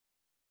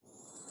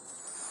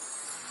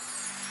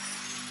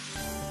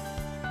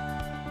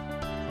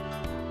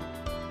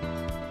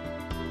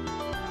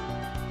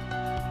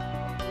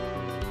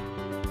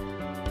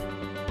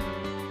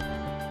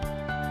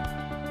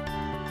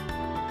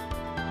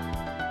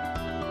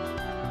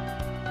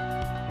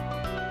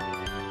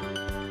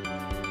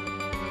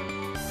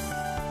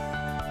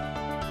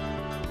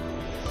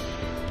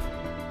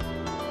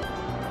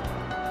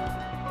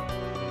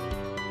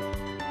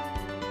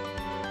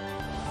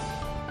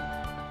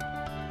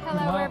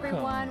Hello,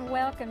 everyone.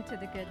 Welcome to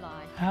The Good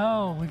Life.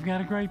 Oh, we've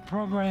got a great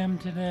program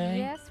today.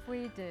 Yes,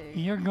 we do.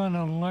 You're going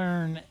to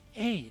learn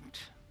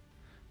 8.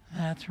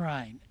 That's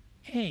right,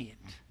 8.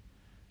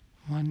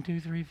 1, 2,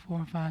 3,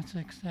 4, 5,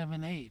 6,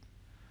 7, 8.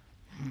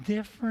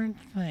 Different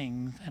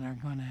things that are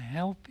going to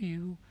help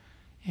you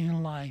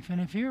in life. And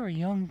if you're a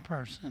young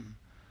person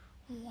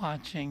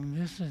watching,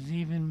 this is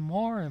even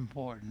more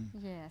important.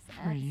 Yes,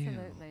 for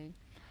absolutely. You.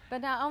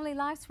 But not only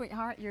life,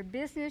 sweetheart, your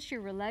business,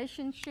 your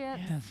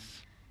relationships.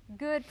 Yes.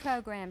 Good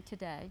program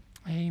today.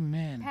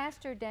 Amen.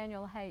 Pastor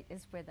Daniel Haight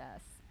is with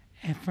us.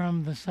 And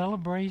from the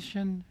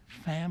Celebration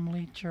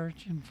Family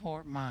Church in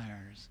Fort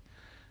Myers.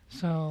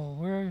 So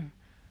we're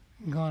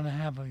going to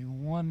have a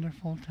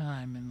wonderful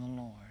time in the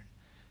Lord.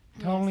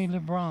 Yes. Tony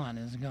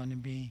LeBron is going to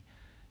be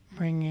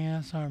bringing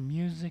us our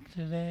music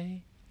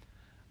today,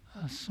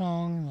 a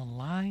song, The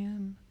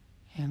Lion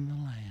and the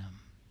Lamb.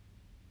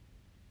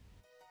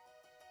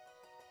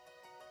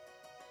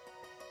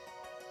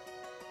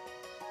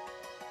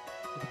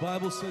 The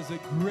Bible says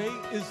that great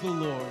is the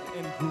Lord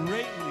and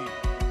greatly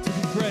to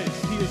be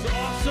praised. He is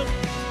awesome,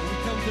 and we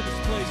come to this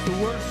place to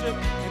worship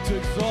and to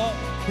exalt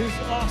His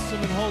awesome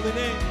and holy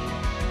name.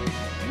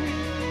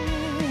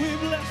 We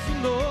bless the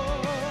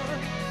Lord.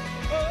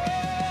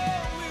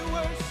 Oh, we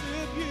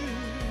worship You.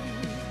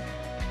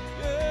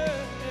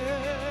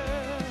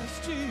 Yes,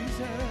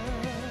 Jesus.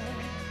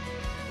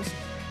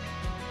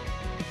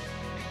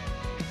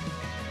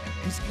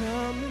 He's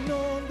coming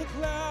on the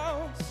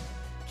clouds.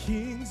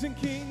 Kings and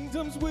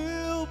kingdoms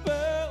will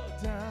bow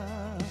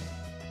down,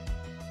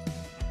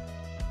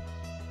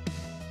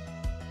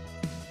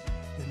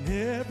 and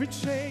every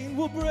chain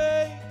will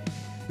break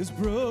as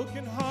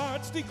broken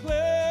hearts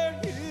declare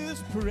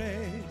His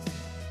praise.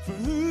 For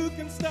who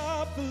can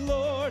stop the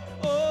Lord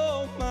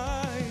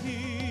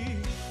Almighty?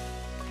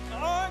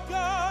 Our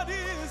God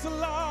is a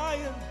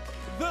lion,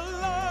 the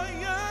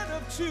Lion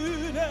of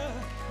Judah.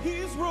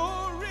 He's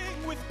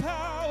roaring with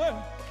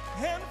power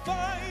and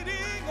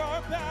fighting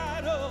our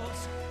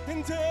battles,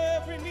 and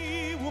every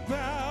knee will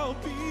bow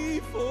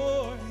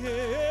before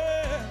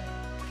Him.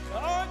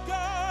 Our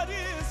God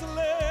is a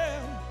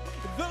Lamb,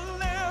 the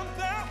Lamb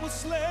that was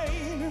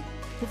slain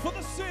for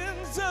the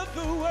sins of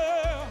the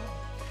world.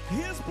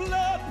 His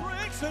blood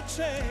breaks the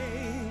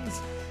chains,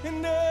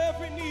 and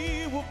every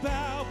knee will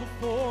bow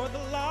before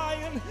the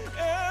Lion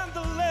and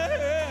the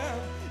Lamb.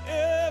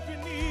 Every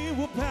knee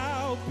will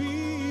bow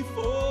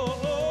before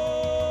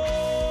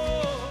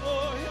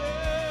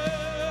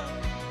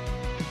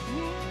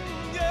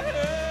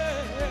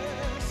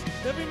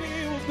every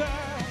knee will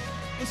bow.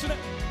 Listen up.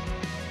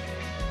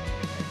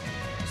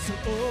 So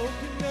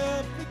open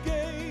up the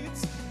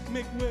gates,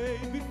 make way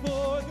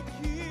before the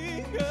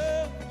King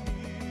of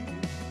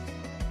Kings.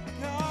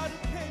 God who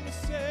came to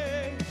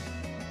save,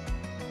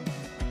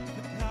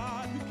 the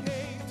God who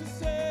came to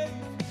save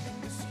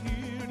is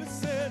here to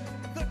set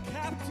the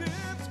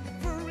captives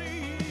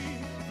free.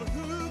 For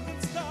who can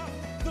stop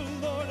the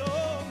Lord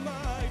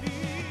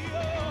Almighty?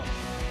 Oh,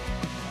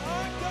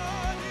 our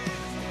God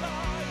is a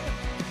lion,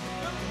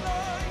 the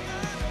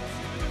Lion of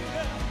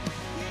Judah.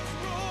 He's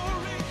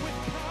roaring with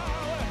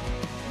power.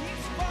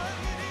 He's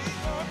fighting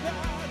our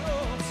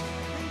battles,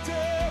 and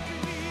every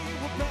knee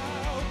will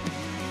bow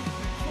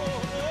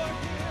before Him.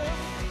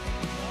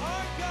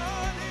 Our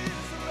God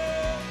is a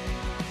Lamb,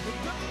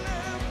 the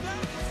Lamb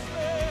that was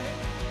slain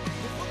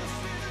for the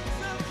sins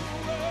of the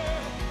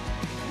world.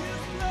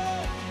 His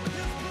blood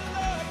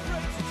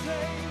breaks the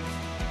chains.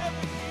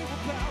 Every knee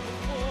will bow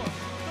before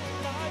the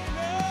Lion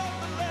and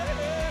the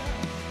Lamb.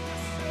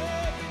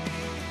 Every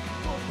knee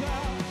will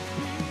bow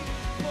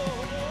before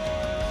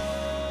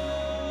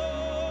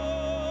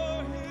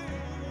Him.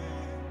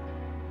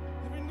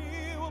 Every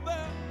knee will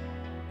bow,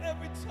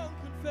 every tongue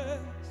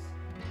confess,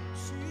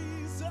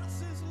 Jesus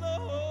is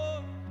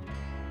Lord.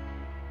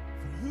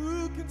 For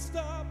who can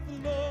stop the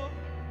Lord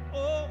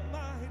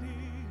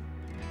Almighty?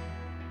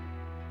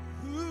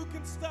 Who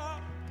can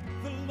stop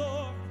the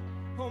Lord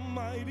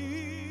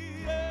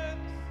Almighty? Yes.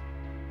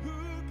 Who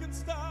can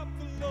stop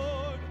the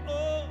Lord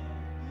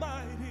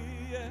Almighty?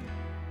 Yes.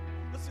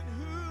 Listen,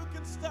 who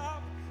can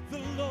stop the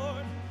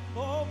Lord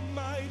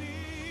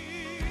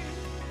Almighty?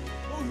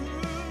 Oh,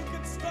 who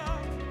can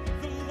stop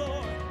the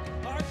Lord,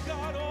 our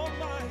God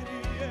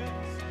Almighty? Yes.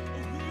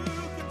 Oh,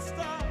 who can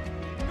stop?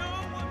 No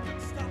one can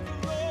stop the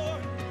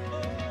Lord.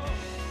 Oh,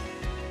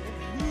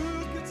 and who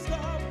can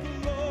stop the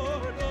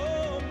Lord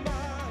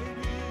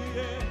Almighty?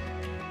 Yes.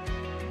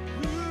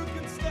 Who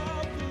can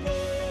stop the Lord?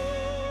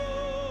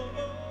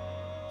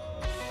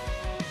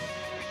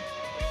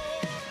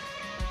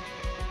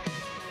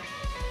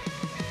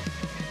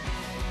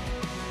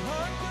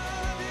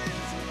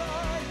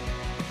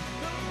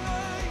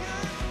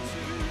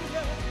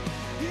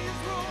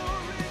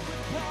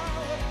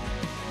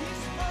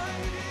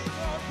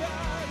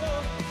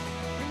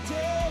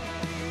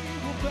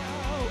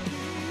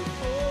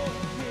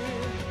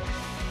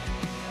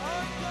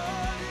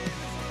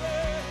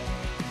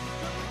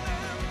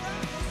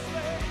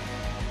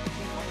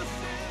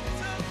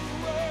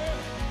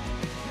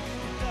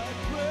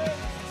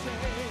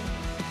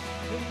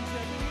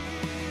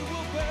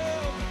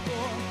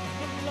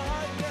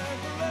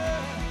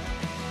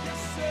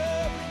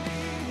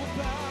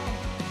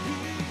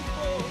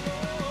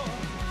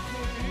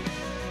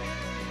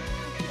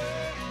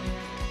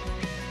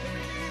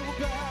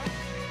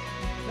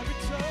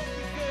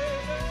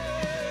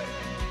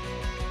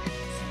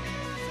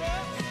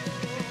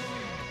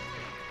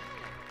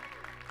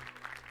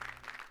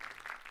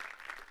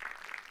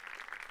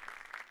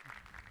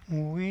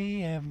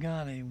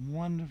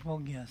 wonderful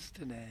guest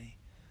today,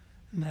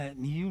 that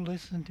you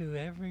listen to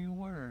every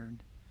word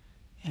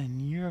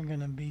and you're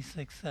going to be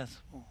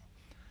successful.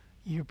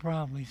 You're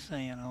probably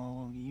saying,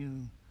 oh,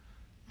 you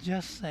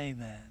just say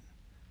that.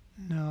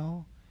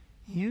 No,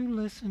 you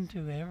listen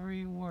to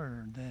every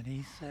word that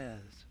he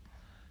says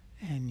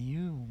and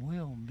you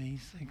will be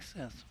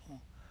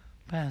successful.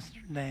 Pastor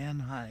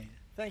Dan Haight.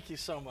 Thank you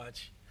so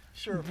much.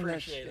 Sure Bless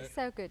appreciate you. it.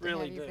 So good to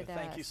Really have you do. with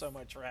Thank you us. so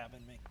much for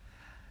having me.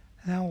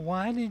 Now,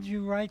 why did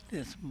you write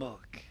this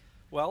book?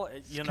 Well,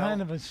 It's you know,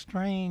 kind of a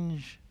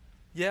strange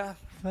yeah,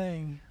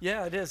 thing.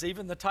 yeah, it is.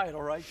 Even the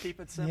title, right? Keep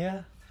it simple.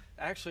 Yeah.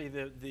 Actually,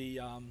 the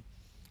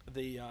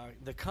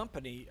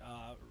company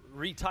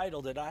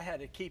retitled it. I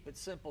had to keep it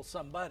simple.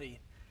 Somebody,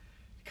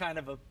 kind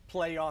of a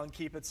play on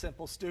keep it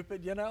simple,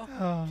 stupid. You know,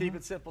 Uh-huh. keep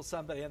it simple.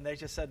 Somebody, and they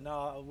just said,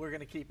 no, we're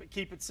going to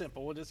keep it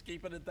simple. We'll just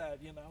keep it at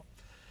that. You know.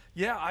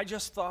 Yeah, I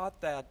just thought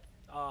that.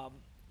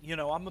 You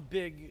know, I'm a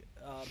big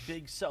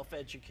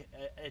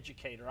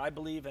self-educator. I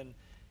believe in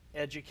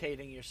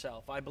educating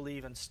yourself. I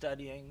believe in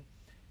studying,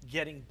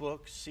 getting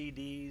books,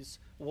 CDs,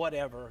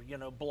 whatever, you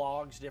know,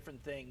 blogs,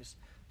 different things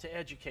to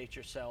educate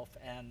yourself.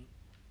 And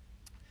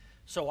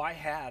so I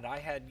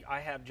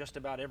have just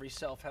about every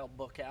self-help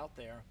book out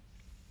there.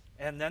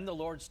 And then the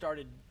Lord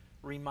started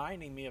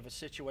reminding me of a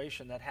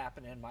situation that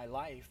happened in my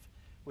life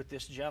with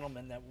this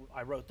gentleman that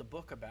I wrote the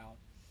book about.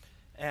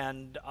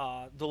 And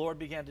the Lord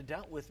began to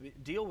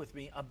deal with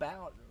me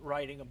about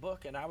writing a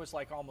book. And I was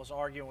like almost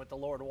arguing with the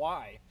Lord,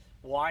 why?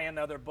 Why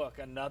another book?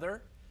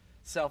 Another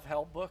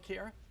self-help book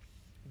here?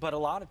 But a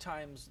lot of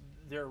times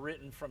they're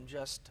written from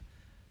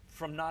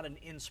not an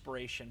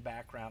inspiration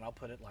background, I'll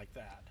put it like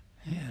that.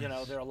 Yes. You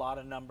know, there are a lot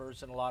of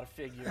numbers and a lot of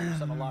figures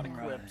and a lot of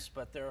Right. quips,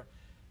 but they're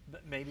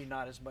maybe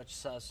not as much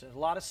substance. A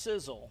lot of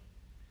sizzle,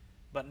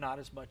 but not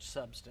as much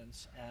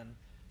substance. And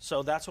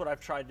so that's what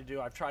I've tried to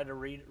do. I've tried to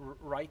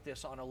write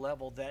this on a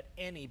level that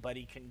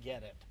anybody can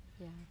get it.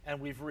 Yeah. And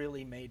we've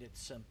really made it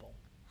simple.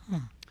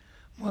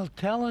 Well,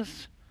 tell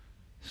us,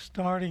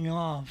 starting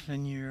off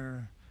in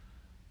your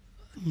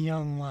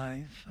young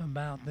life,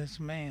 about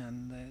this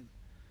man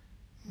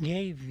that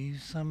gave you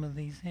some of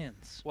these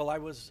hints. Well, I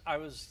was,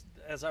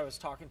 as I was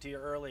talking to you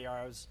earlier,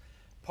 I was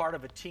part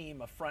of a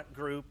team, a front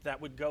group that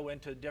would go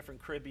into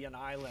different Caribbean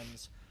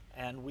islands,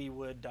 and we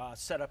would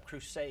set up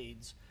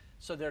crusades.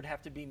 So there'd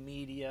have to be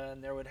media,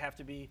 and there would have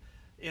to be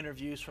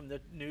interviews from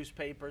the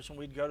newspapers, and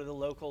we'd go to the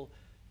local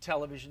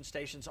television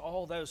stations,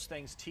 all those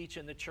things, teach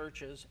in the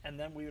churches, and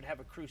then we would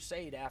have a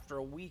crusade after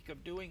a week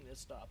of doing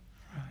this stuff.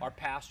 Right. Our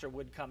pastor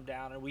would come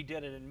down, and we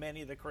did it in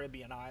many of the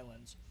Caribbean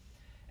islands.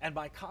 And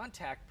my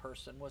contact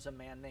person was a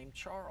man named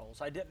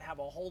Charles. I didn't have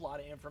a whole lot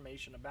of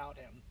information about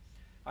him.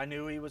 I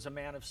knew he was a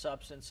man of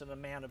substance and a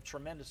man of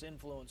tremendous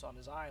influence on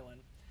his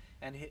island,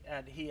 and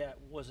he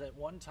was at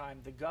one time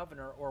the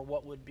governor, or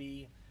what would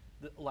be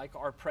like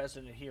our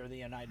president here in the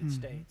United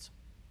States.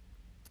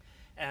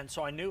 And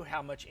so I knew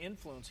how much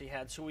influence he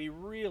had. So he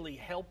really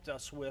helped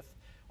us with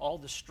all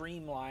the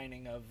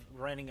streamlining of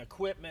renting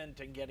equipment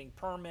and getting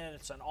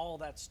permits and all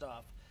that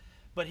stuff.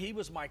 But he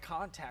was my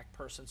contact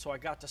person, so I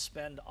got to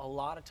spend a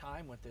lot of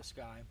time with this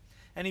guy.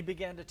 And he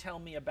began to tell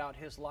me about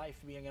his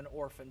life being an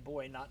orphan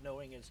boy, not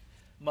knowing his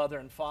mother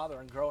and father,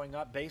 and growing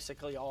up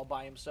basically all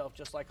by himself,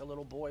 just like a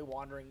little boy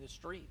wandering the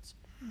streets,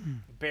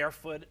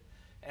 barefoot.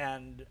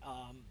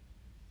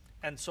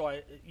 And so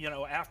I, you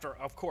know, after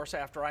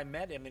I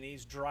met him and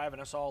he's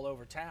driving us all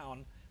over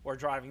town, or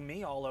driving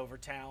me all over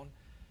town,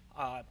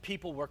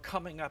 people were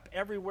coming up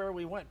everywhere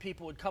we went.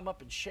 People would come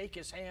up and shake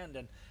his hand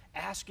and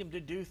ask him to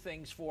do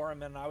things for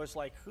him. And I was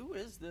like, who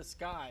is this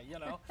guy? You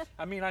know,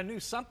 I mean, I knew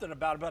something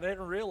about it, but I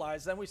didn't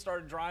realize. Then we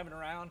started driving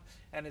around,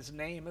 and his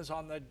name is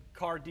on the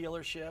car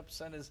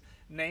dealerships, and his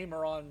name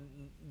are on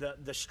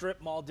the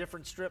strip mall,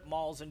 different strip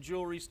malls and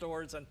jewelry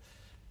stores. And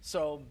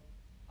so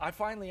I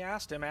finally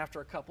asked him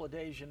after a couple of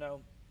days, you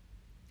know,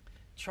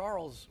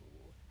 Charles,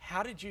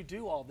 how did you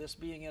do all this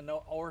being an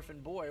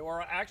orphan boy?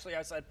 Or actually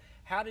I said,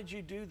 how did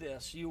you do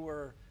this?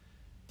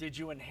 Did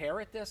you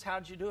inherit this? How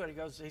did you do it?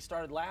 He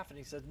started laughing.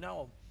 He said,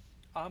 no,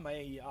 I'm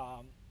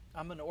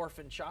an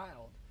orphan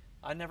child.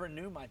 I never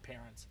knew my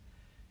parents.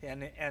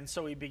 And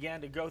so he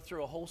began to go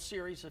through a whole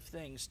series of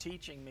things,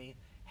 teaching me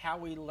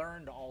how he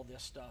learned all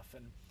this stuff,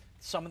 and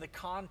some of the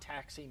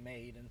contacts he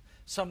made, and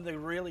some of the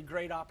really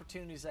great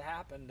opportunities that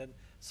happened, and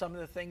some of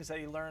the things that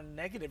he learned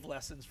negative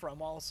lessons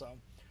from also,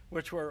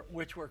 which were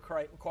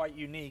quite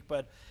unique.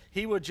 But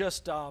he would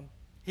just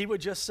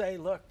say,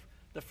 look,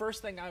 the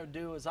first thing I would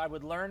do is I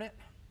would learn it,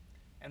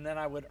 and then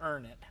I would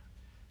earn it.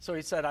 So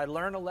he said, I'd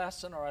learn a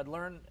lesson, or I'd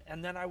learn,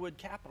 and then I would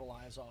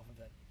capitalize off of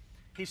it.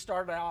 He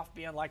started off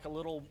being like a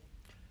little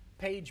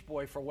page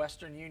boy for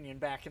Western Union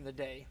back in the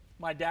day.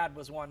 My dad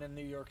was one in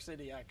New York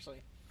City,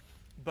 actually.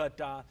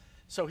 But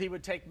so he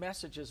would take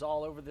messages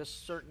all over this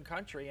certain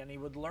country, and he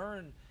would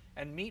learn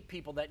and meet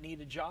people that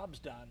needed jobs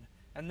done.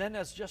 And then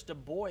as just a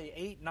boy,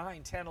 8,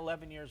 9, 10,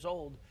 11 years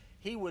old,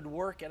 he would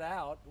work it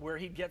out where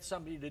he'd get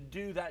somebody to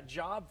do that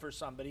job for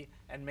somebody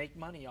and make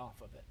money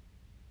off of it.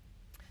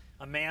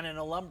 A man in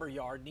a lumber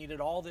yard needed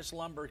all this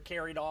lumber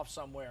carried off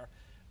somewhere.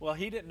 Well,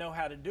 he didn't know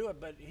how to do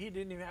it, but he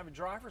didn't even have a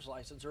driver's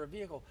license or a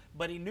vehicle.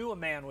 But he knew a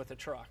man with a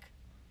truck,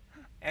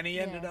 and he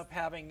ended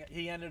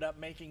up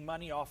making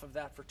money off of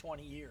that for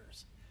 20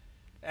 years.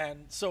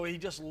 And so he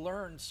just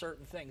learned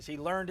certain things. He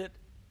learned it,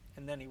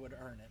 and then he would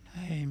earn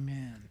it.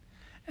 Amen.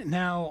 And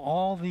now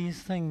all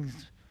these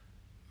things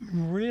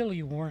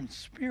really weren't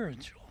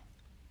spiritual,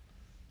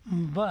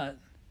 but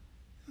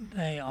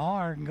they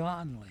are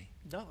godly.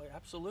 No,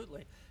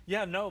 absolutely.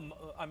 Yeah,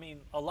 no, I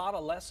mean, a lot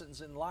of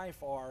lessons in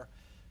life are,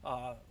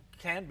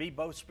 can be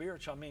both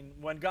spiritual. I mean,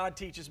 when God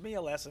teaches me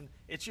a lesson,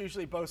 it's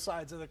usually both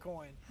sides of the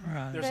coin.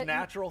 Right. There's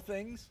natural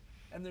things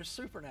and there's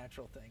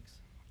supernatural things.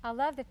 I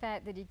love the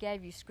fact that he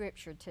gave you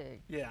scripture too.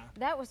 Yeah.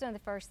 That was one of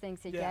the first things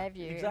he gave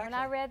you. Exactly. And when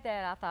I read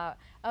that, I thought,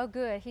 oh,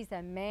 good, he's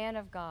a man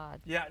of God.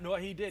 Yeah, no,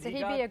 he did. So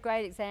he'd be a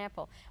great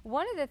example.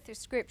 One of the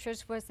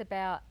scriptures was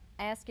about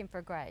asking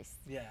for grace.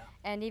 Yeah.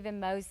 And even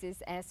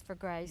Moses asked for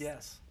grace.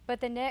 Yes. But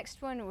the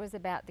next one was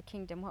about the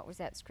kingdom. What was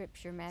that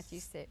scripture, Matthew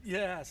 6?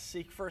 Yeah,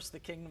 seek first the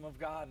kingdom of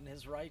God and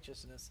his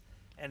righteousness,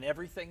 and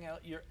everything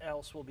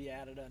else will be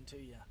added unto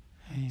you.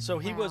 Amen. So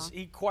he was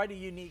quite a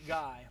unique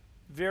guy.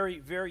 Very,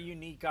 very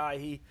unique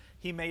guy.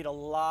 He made a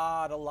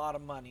lot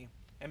of money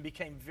and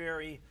became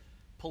very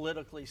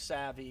politically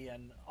savvy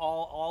and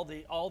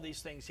all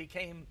these things.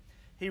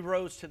 He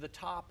rose to the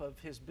top of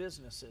his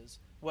businesses,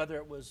 whether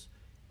it was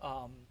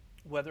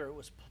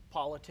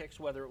politics,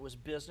 whether it was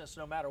business,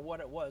 no matter what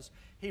it was.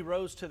 He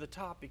rose to the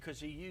top because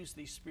he used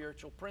these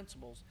spiritual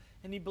principles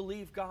and he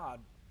believed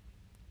God.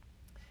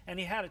 And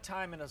he had a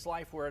time in his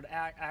life where it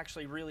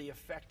actually really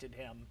affected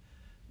him,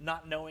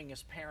 not knowing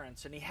his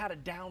parents, and he had a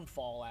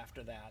downfall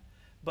after that.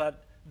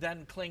 But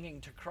then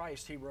clinging to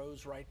Christ, he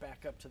rose right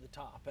back up to the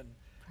top. And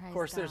of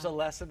course, there's a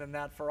lesson in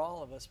that for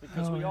all of us,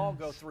 because we all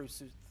go through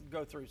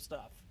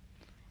stuff.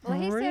 Well,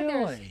 he said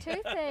there's Really?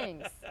 two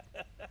things.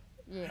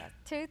 Yeah,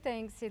 two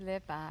things he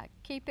lived by.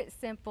 Keep it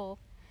simple.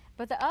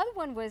 But the other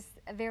one was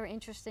very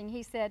interesting.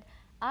 He said,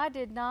 I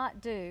did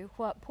not do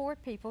what poor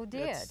people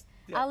did.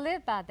 I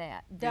live by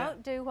that.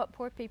 Don't do what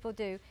poor people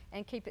do,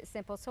 and keep it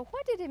simple. So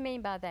what did he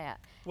mean by that?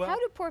 Well, how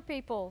do poor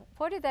people,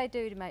 what do they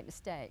do to make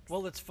mistakes?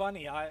 Well, it's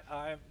funny.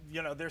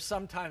 There's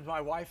sometimes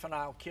my wife and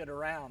I'll kid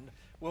around.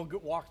 We'll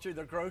walk through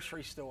the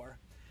grocery store,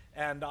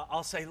 and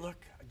I'll say, look,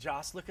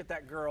 Joss, look at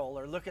that girl,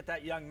 or look at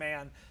that young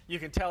man. You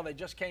can tell they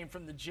just came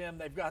from the gym.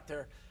 They've got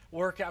their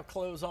workout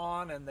clothes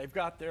on, and they've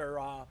got their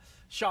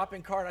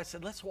shopping cart. I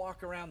said, let's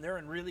walk around. They're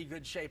in really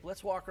good shape.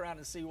 Let's walk around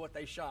and see what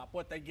they shop,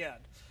 what they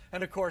get.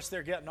 And of course,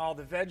 they're getting all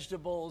the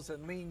vegetables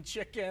and lean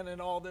chicken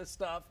and all this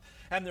stuff.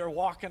 And they're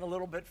walking a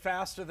little bit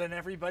faster than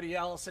everybody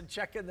else and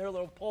checking their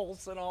little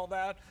pulse and all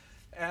that.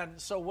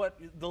 And so what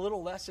the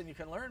little lesson you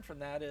can learn from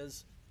that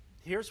is,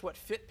 here's what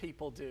fit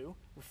people do.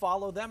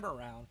 Follow them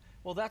around.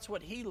 Well, that's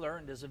what he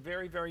learned as a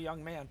very, very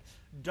young man.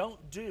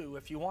 Don't do,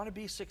 if you want to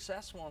be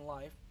successful in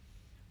life,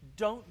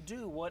 don't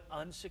do what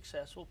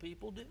unsuccessful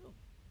people do.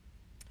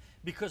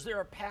 Because there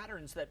are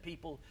patterns that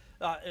people,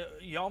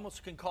 you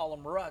almost can call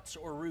them ruts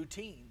or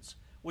routines.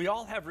 We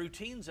all have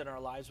routines in our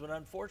lives, but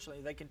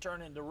unfortunately they can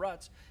turn into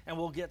ruts and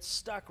we'll get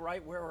stuck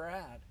right where we're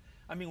at.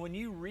 I mean, when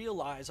you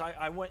realize,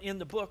 I went in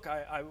the book,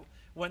 I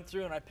went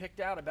through and I picked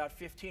out about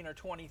 15 or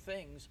 20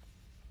 things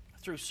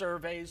through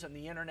surveys and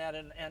the internet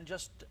and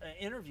just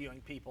interviewing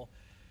people.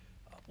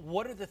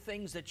 What are the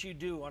things that you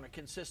do on a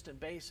consistent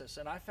basis?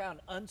 And I found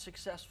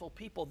unsuccessful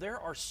people, there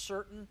are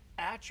certain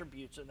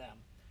attributes in them.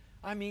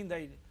 I mean,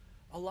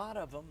 a lot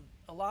of them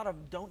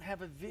don't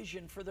have a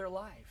vision for their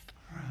life.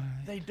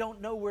 Right. They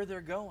don't know where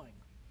they're going.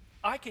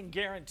 I can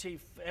guarantee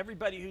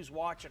everybody who's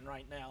watching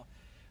right now,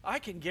 I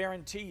can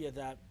guarantee you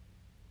that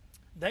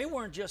they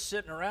weren't just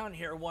sitting around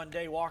here one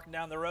day walking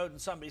down the road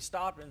and somebody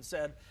stopped and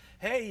said,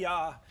 hey,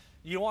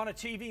 you want a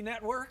TV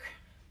network?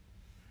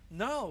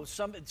 No,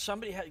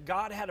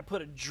 God had to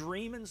put a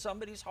dream in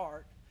somebody's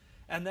heart,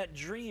 and that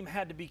dream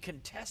had to be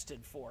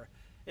contested for.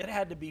 It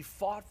had to be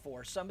fought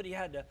for. Somebody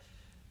had to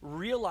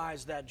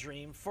realize that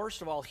dream,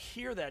 first of all,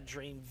 hear that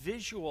dream,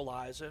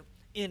 visualize it,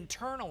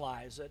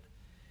 internalize it,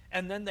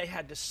 and then they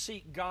had to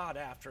seek God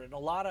after it. And a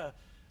lot of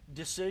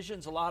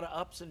decisions, a lot of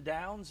ups and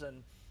downs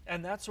and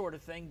that sort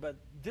of thing, but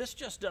this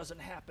just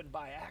doesn't happen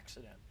by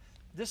accident.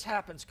 This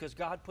happens because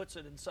God puts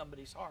it in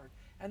somebody's heart.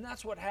 And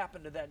that's what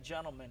happened to that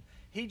gentleman.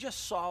 He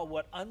just saw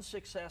what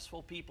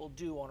unsuccessful people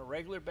do on a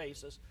regular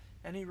basis,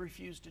 and he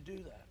refused to do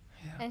that.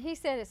 Yeah. And he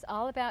said it's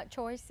all about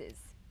choices.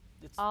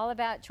 It's all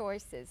about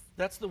choices.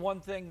 That's the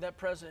one thing that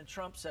President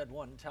Trump said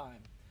one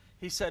time.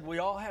 He said, we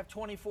all have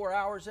 24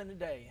 hours in a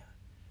day,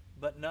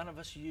 but none of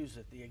us use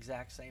it the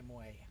exact same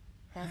way.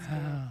 That's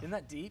good. Isn't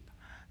that deep?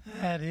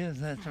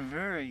 That's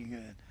very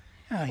good.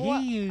 Now,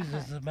 he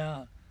uses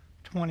about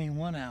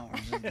 21 hours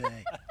a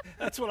day.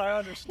 That's what I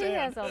understand. He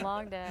has a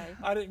long day.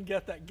 I didn't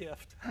get that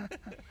gift.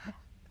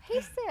 He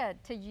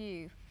said to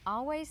you,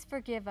 always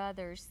forgive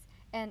others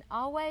and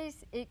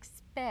always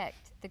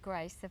expect the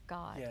grace of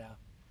God. Yeah.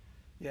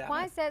 Yeah.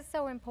 Why is that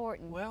so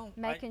important? Well,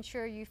 making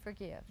sure you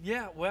forgive.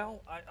 Yeah,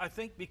 well, I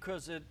think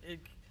because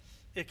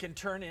it can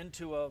turn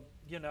into a,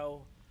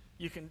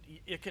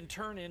 it can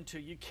turn into,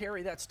 you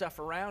carry that stuff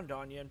around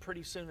on you, and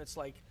pretty soon it's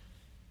like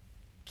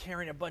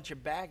carrying a bunch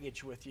of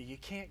baggage with you. You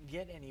can't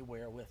get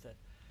anywhere with it.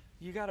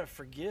 You got to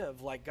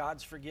forgive like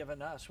God's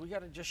forgiven us. We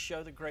got to just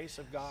show the grace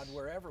of God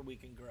wherever we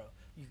can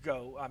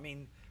go. I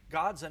mean,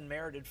 God's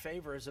unmerited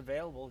favor is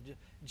available.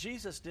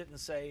 Jesus didn't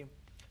say,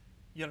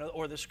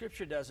 or the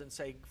scripture doesn't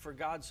say, for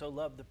God so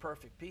loved the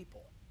perfect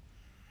people.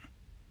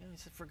 He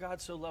said, for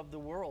God so loved the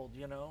world,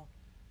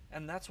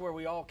 and that's where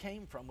we all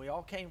came from. We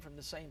all came from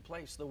the same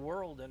place, the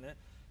world, and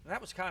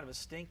that was kind of a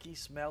stinky,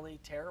 smelly,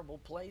 terrible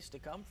place to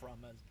come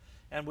from.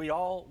 And we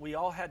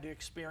all had to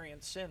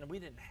experience sin, and we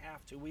didn't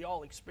have to. We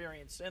all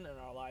experienced sin in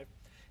our life.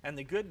 And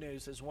the good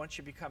news is once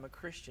you become a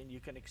Christian, you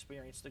can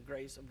experience the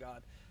grace of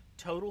God.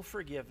 Total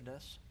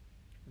forgiveness,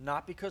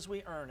 not because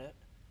we earn it,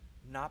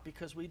 not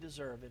because we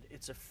deserve it.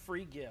 It's a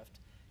free gift.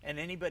 And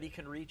anybody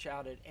can reach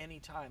out at any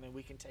time, and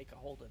we can take a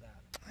hold of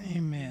that.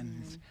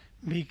 Amen. It's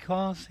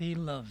because he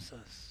loves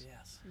us.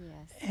 Yes.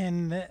 Yes.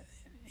 And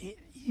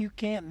you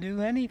can't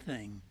do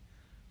anything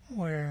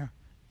where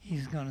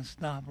he's going to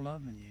stop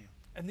loving you.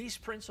 And these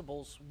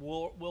principles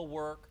will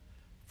work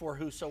for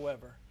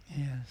whosoever.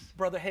 Yes.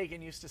 Brother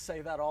Hagin used to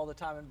say that all the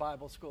time in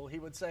Bible school. He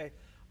would say,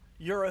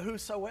 you're a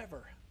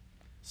whosoever.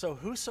 So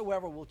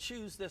whosoever will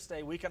choose this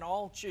day, we can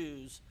all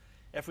choose.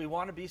 If we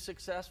want to be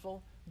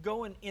successful,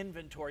 go and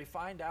inventory,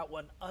 find out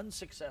what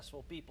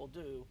unsuccessful people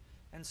do,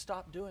 and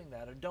stop doing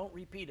that, or don't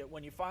repeat it.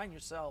 When you find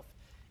yourself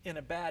in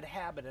a bad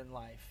habit in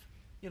life,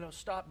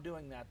 stop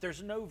doing that.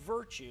 There's no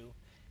virtue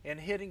in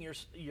hitting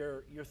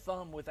your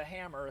thumb with a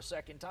hammer a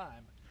second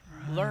time.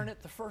 Right. Learn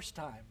it the first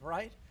time,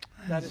 right?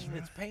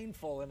 It's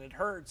painful and it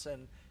hurts,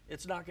 and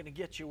it's not going to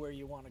get you where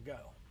you want to go.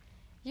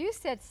 You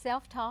said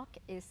self-talk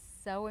is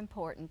so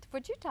important.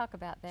 Would you talk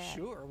about that?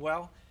 Sure.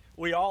 Well,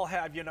 we all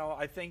have,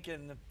 I think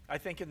in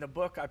the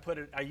book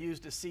I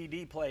used a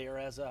CD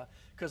player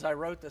because I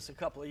wrote this a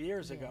couple of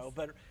years ago,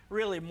 but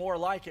really more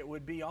like it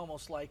would be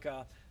almost like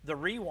the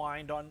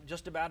rewind on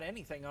just about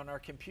anything on our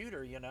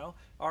computer,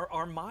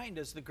 Our mind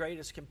is the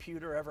greatest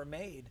computer ever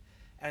made.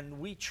 And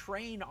we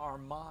train our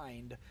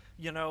mind,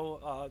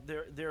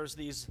 there's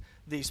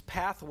these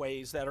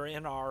pathways that are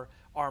in our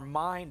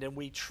mind, and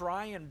we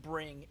try and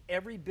bring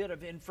every bit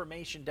of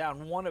information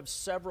down one of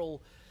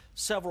several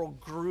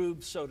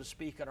grooves, so to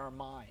speak, in our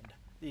mind,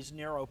 these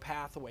neural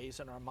pathways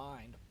in our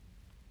mind.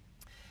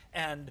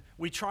 And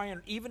we try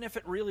and, even if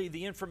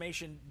the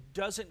information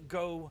doesn't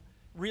go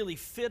really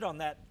fit on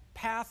that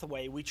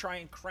pathway, we try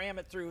and cram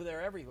it through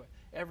there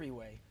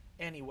anyway.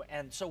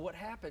 And so what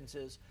happens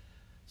is,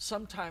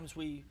 sometimes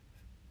we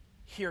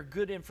hear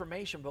good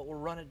information, but we'll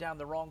run it down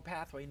the wrong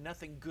pathway.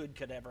 Nothing good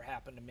could ever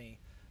happen to me.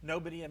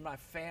 Nobody in my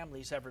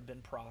family's ever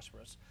been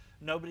prosperous.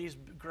 Nobody's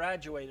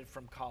graduated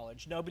from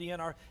college.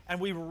 And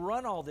we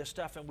run all this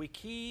stuff, and we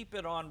keep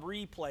it on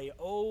replay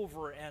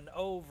over and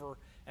over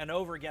and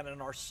over again.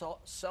 And our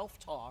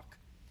self-talk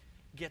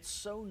gets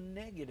so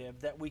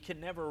negative that we can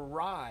never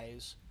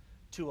rise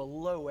to a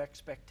low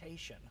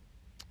expectation.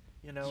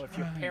 If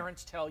your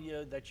parents tell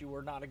you that you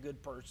were not a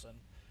good person,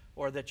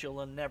 or that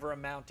you'll never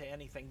amount to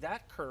anything,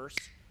 that curse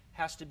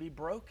has to be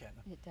broken.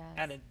 It does.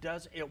 And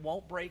it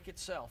won't break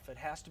itself. It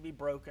has to be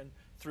broken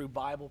through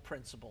Bible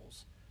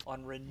principles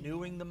on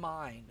renewing the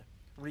mind,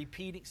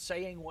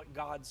 saying what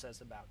God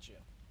says about you.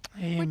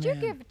 Amen. Would you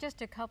give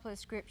just a couple of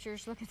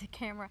scriptures? Look at the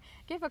camera.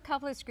 Give a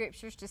couple of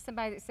scriptures to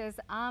somebody that says,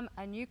 I'm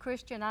a new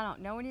Christian, I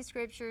don't know any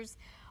scriptures.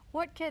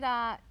 What could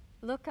I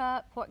look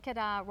up? What could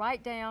I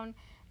write down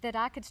that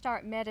I could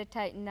start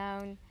meditating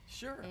on?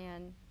 Sure.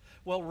 And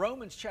well,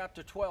 Romans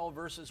chapter 12,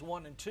 verses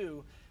 1 and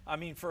 2,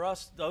 for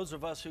us, those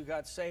of us who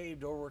got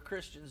saved or were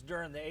Christians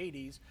during the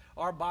 80s,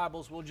 our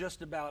Bibles will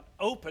just about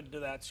open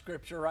to that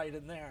scripture right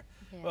in there.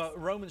 Yes.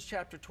 Romans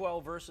chapter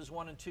 12, verses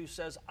 1 and 2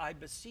 says, I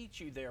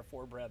beseech you,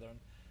 therefore, brethren,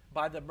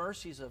 by the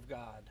mercies of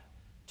God,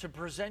 to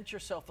present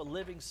yourself a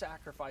living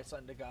sacrifice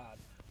unto God,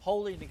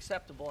 holy and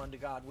acceptable unto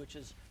God, which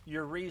is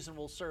your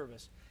reasonable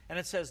service. And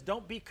it says,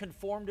 don't be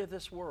conformed to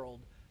this world,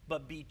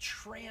 but be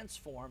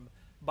transformed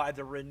by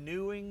the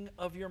renewing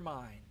of your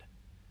mind.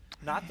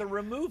 Not the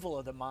removal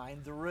of the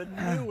mind, the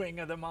renewing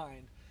of the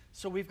mind.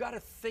 So we've got to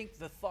think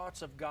the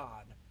thoughts of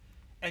God.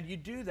 And you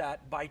do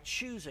that by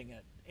choosing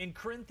it. In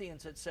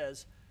Corinthians it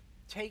says,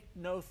 take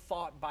no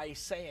thought by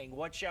saying,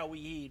 what shall we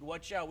eat?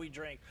 What shall we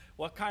drink?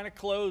 What kind of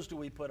clothes do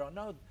we put on?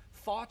 No,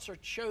 thoughts are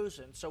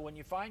chosen. So when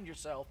you find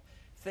yourself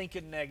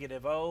thinking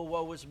negative, oh,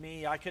 woe is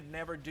me, I could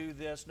never do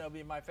this, nobody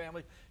in my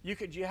family, you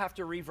have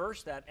to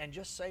reverse that and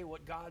just say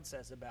what God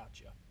says about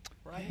you.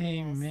 Right?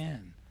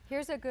 Amen.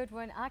 here's a good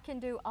one. I can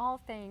do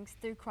all things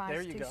through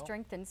Christ who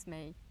strengthens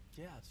me.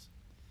 Yes.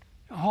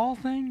 All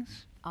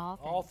things?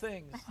 All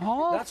things.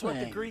 All That's things. what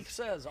the Greek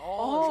says.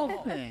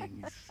 All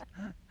things.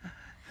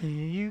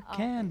 You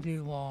can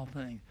do all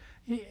things.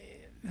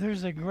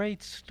 There's a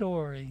great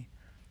story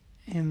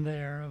in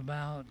there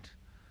about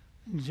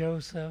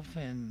Joseph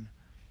and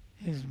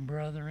his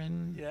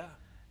brethren. Yeah.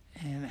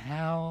 And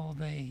how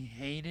they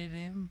hated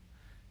him.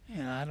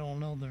 And I don't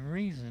know the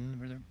reason,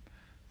 but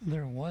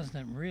there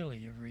wasn't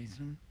really a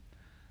reason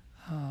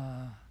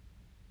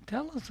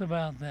Tell us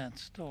about that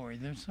story.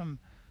 There's some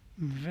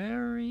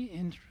very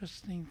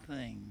interesting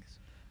things.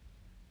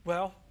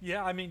 Well,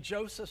 yeah, I mean,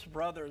 Joseph's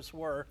brothers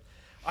were,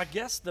 I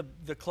guess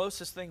the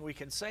closest thing we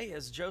can say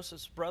is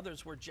Joseph's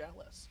brothers were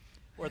jealous,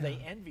 or they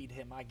envied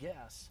him, I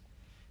guess.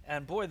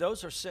 And boy,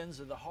 those are sins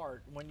of the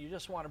heart, when you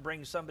just want to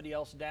bring somebody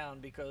else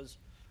down because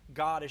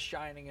God is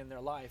shining in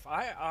their life.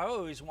 I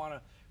always want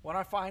to, when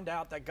I find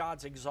out that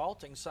God's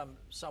exalting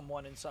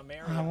someone in some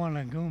area, I want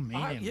to go meet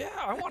him. yeah,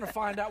 I want to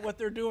find out what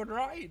they're doing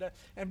right.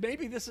 And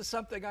maybe this is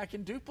something I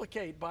can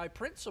duplicate by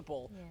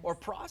principle or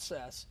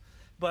process.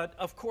 But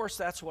of course,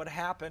 that's what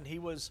happened. He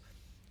was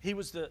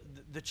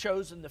the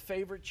chosen, the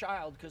favorite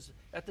child, because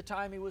at the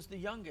time he was the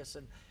youngest,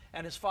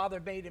 and his father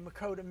made him a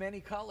coat of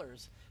many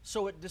colors.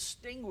 So it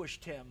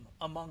distinguished him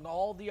among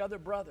all the other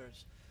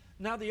brothers.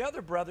 Now, the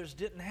other brothers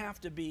didn't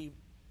have to be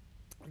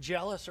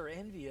jealous or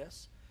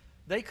envious.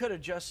 They could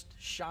have just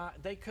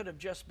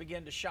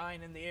begun to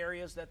shine in the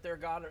areas that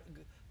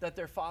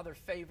their father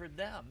favored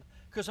them,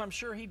 because I'm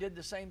sure he did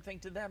the same thing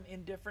to them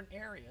in different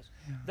areas.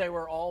 Yeah. They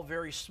were all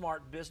very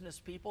smart business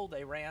people.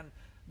 They ran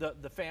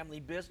the family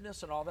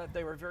business and all that.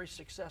 They were very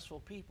successful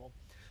people.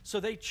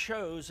 So they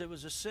chose, it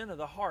was a sin of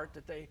the heart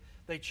that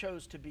they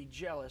chose to be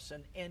jealous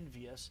and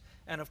envious.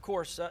 And of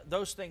course,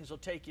 those things will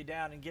take you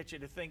down and get you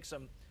to think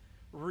some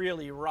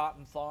really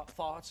rotten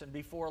thoughts. And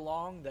before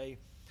long,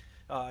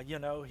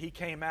 he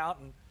came out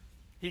and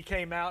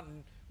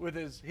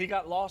with he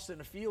got lost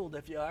in a field.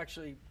 If you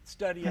actually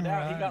study it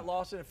out, he got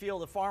lost in a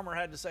field. The farmer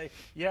had to say,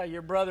 yeah,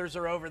 your brothers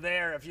are over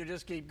there. If you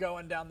just keep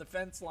going down the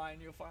fence line,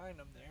 you'll find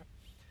them there.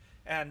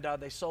 And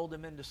they sold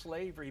him into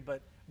slavery.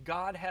 But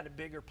God had a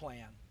bigger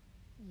plan.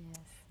 Yes.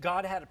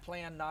 God had a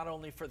plan not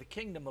only for the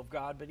kingdom of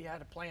God, but he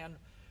had a plan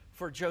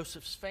for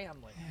Joseph's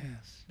family.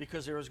 Yes.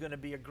 Because there was going to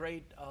be a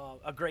great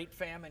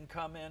famine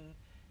come in,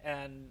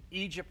 and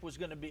Egypt was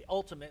going to be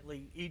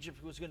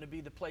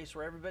the place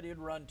where everybody would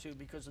run to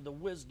because of the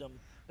wisdom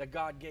that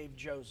God gave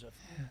Joseph.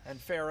 Yes. And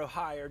Pharaoh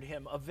hired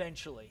him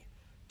eventually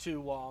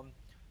to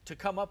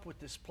come up with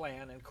this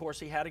plan. And of course,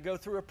 he had to go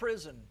through a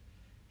prison,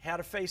 had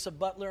to face a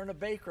butler and a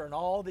baker and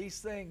all these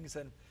things.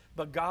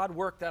 But God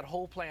worked that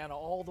whole plan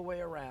all the way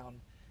around.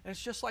 And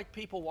it's just like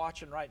people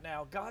watching right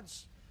now.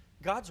 God's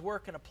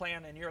working a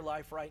plan in your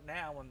life right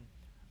now, and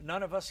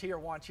none of us here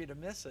want you to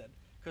miss it,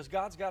 because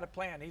God's got a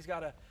plan.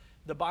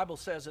 The Bible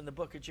says in the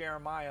book of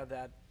Jeremiah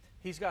that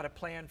he's got a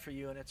plan for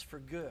you, and it's for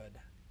good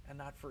and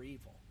not for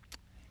evil.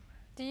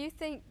 Do you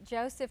think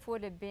Joseph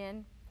would have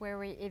been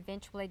where he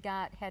eventually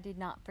got had he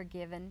not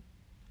forgiven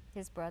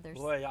his brothers?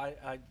 Boy,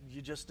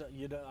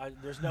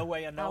 there's no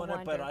way of knowing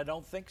it, but I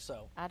don't think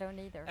so. I don't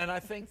either. And I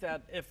think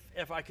that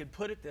if I could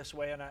put it this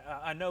way, and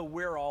I know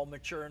we're all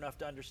mature enough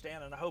to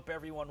understand, and I hope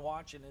everyone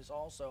watching is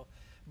also,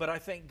 but I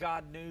think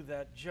God knew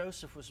that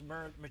Joseph was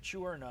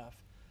mature enough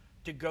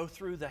to go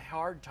through the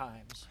hard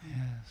times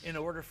in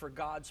order for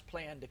God's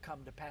plan to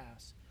come to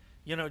pass.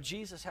 You know,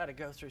 Jesus had to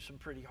go through some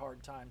pretty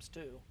hard times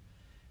too.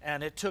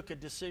 And it took a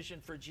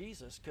decision for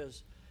Jesus,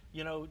 because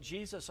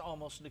Jesus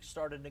almost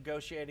started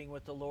negotiating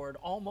with the Lord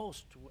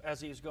almost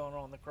as he was going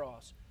on the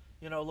cross.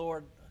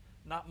 Lord,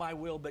 not my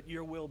will, but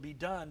your will be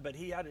done. But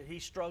he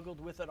struggled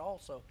with it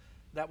also.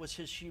 That was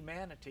his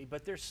humanity.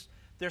 But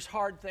there's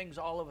hard things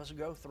all of us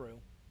go through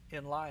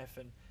in life,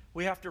 and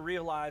we have to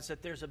realize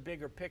that there's a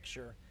bigger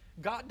picture.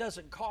 God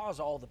doesn't cause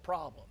all the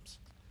problems.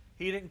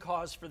 He didn't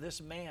cause for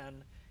this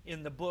man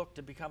in the book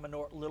to become a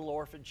little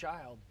orphan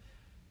child,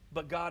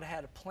 but God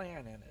had a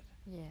plan in it.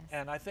 Yes.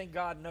 And I think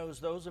God knows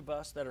those of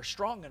us that are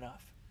strong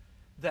enough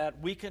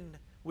that we can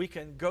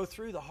go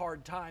through the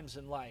hard times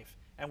in life,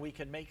 and we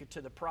can make it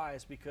to the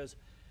prize, because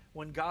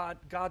when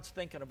God's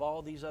thinking of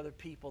all these other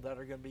people that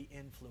are going to be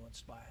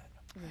influenced by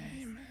it.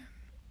 Yes. Amen.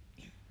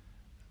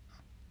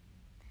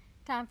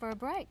 Time for a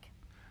break.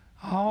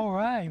 All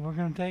right, we're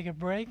going to take a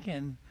break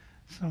and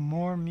some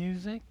more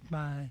music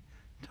by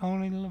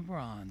Tony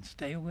LeBron.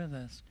 Stay with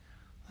us.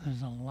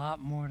 There's a lot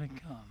more to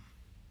come.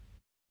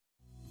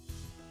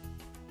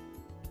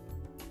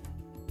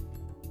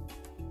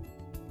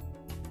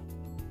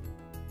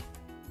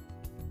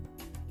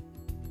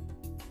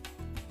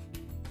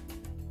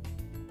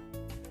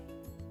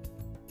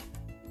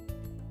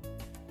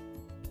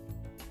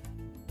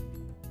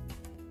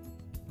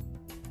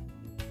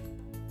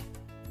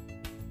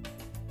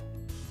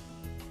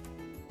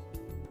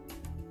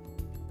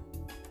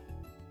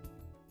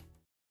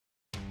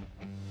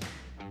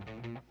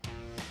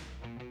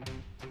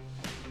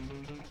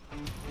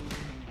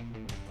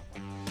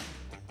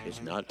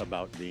 It's not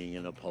about being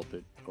in a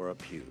pulpit or a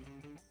pew.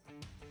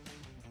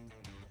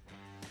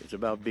 It's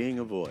about being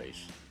a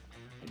voice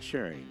and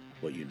sharing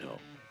what you know.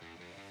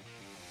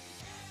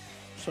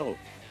 So,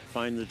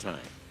 find the time.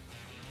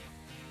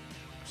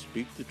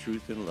 Speak the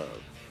truth in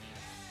love.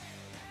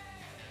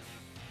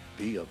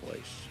 Be a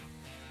voice.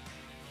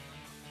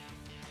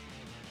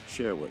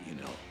 Share what you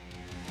know.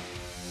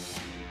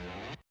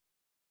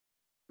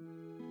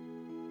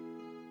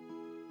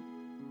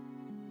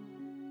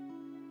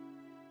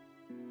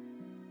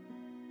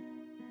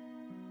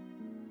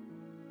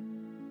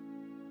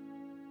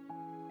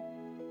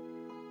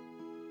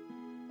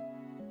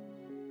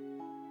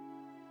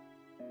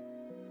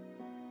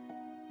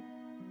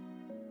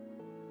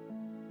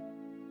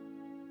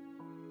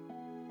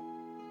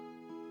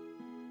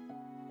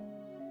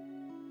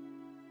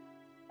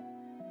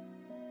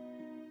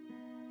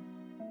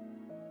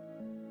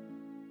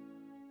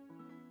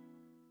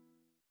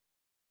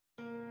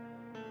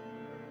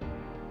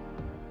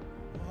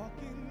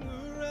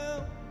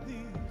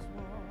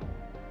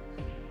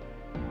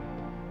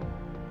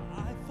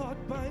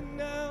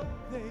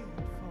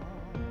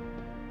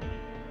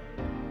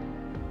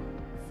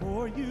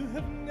 for you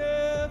have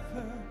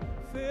never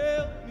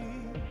failed me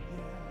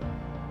yet.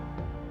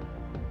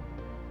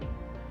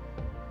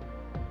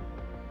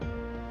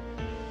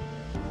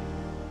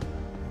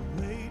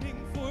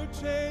 Waiting for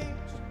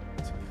change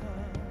to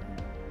come,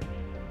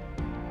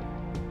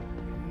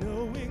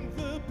 knowing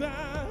the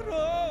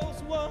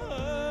battle's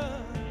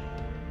won,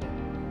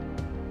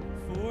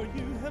 for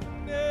you have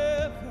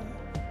never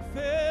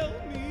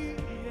failed me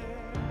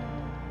yet.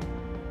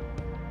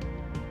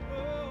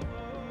 Oh,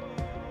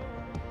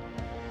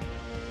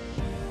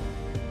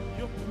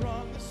 your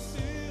promise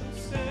still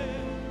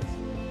stands.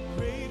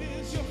 Great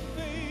is your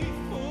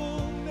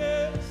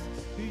faithfulness,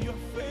 your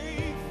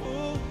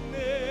faithfulness.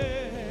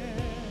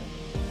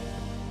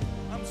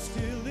 I'm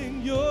still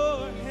in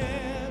your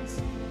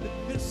hands, but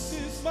this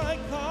is my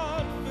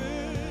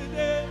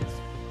confidence.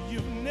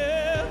 You've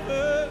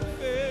never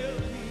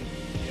failed me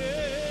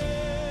yet.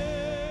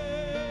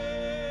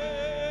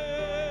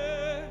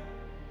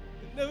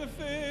 You never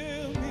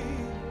failed me.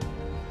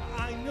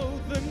 I know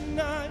the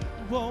night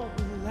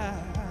won't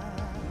last.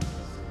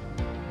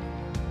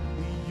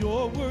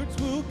 Your words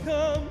will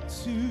come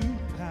to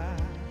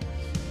pass.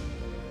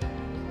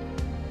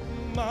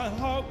 My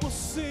heart will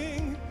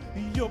sing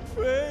your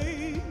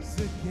praise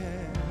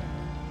again.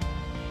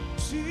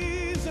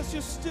 Jesus,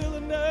 you're still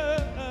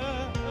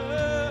enough.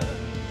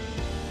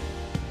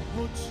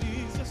 Oh,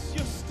 Jesus,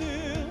 you're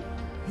still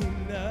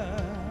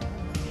enough.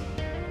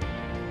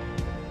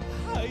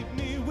 Hide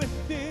me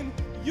within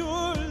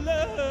your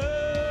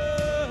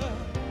love.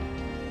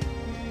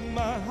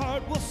 My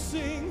heart will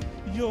sing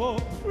your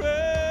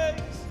praise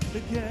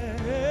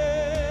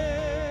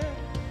again.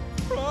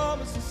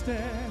 Promise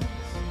stands.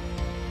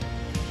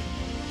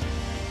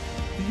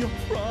 Your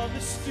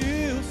promise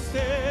still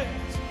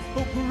stands.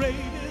 Oh,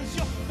 great is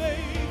your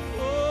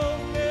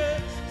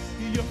faithfulness,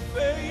 your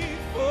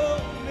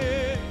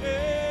faithfulness.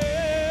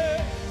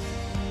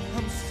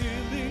 I'm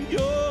still in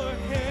your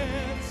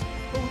hands.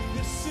 Oh,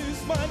 this is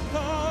my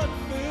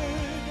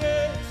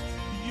confidence.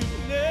 You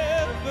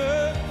never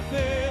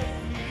failed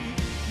me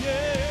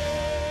yet.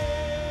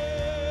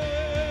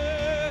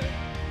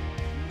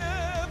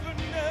 Never,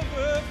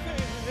 never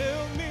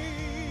failed me.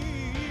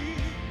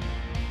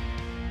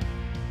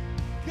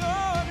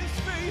 God is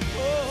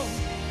faithful.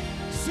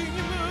 Sing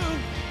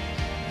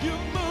you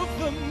move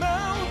the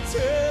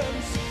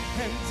mountains,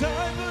 and I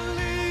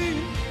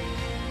believe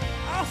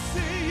I'll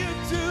see you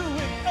do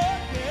it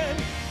again.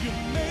 You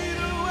made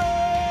a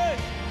way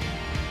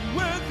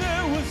where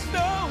there was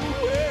no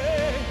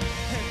way,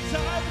 and I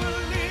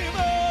believe,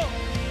 oh,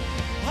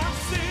 I'll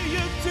see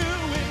you do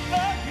it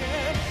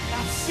again.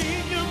 I've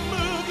seen you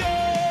move,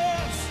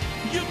 yes,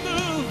 you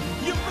move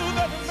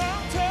every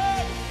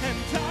mountain,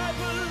 and I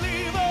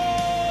believe,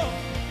 oh,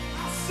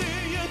 I'll see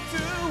you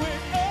do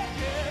it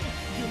again.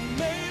 You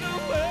made a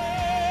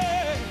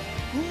way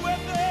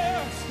where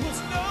there was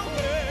no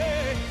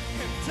way,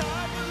 and I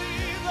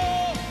believe,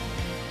 oh,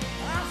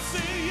 I'll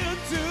see you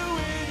do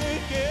it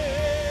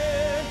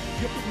again.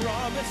 Your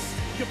promise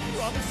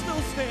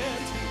still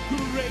stands.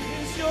 Great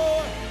is your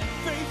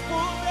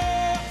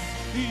faithfulness,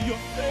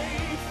 your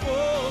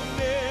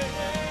faithfulness.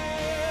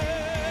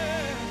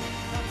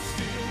 I'm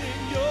still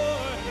in your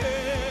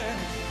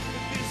hands.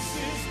 This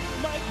is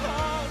my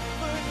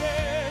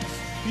confidence.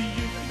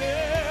 You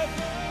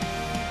never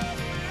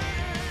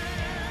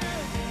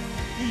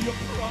will. Your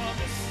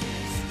promise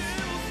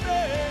still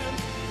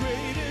stands.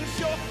 Great is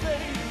your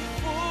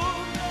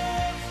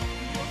faithfulness,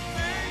 your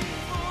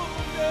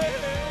faithfulness.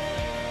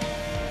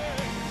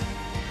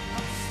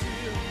 I'm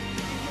still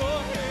in your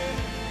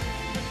hands.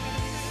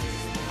 This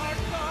is our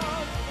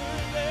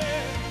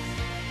confidence.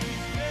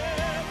 He's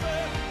never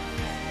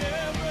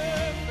failed.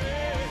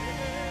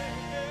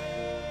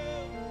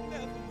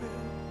 Never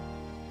will,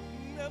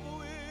 never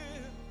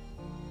will.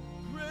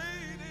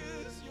 Great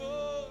is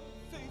your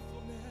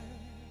faithfulness.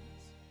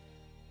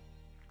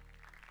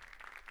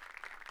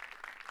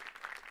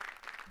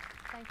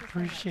 Thank you so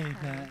much, Appreciate Tony.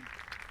 that.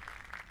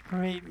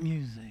 Great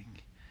music.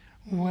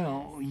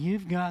 Well,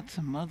 you've got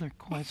some other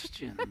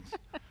questions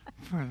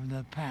for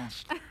the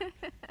pastor.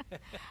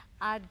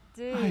 I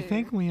do. I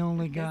think we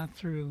only got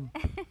through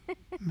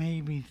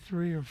maybe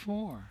 3 or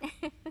 4.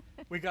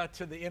 We got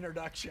to the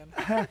introduction.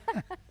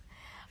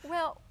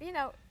 Well, you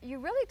know, you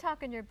really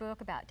talk in your book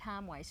about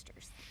time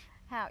wasters.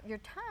 How your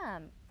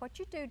time, what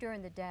you do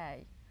during the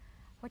day,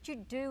 what you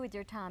do with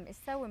your time is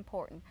so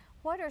important.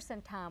 What are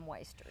some time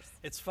wasters?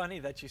 It's funny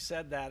that you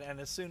said that, and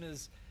as soon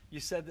as you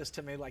said this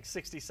to me like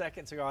 60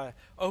 seconds ago, I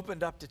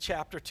opened up to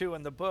chapter 2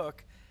 in the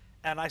book,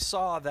 and I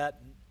saw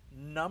that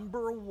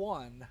number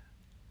 1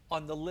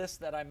 on the list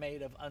that I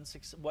made of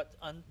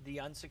the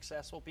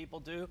unsuccessful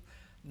people do,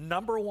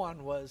 number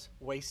 1 was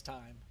waste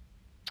time.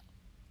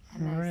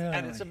 Really?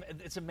 And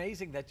it's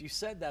amazing that you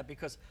said that,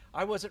 because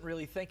I wasn't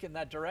really thinking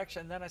that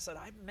direction. And then I said,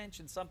 I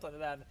mentioned something to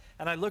that.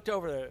 And I looked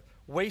over there,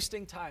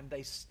 wasting time.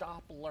 They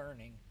stop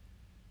learning.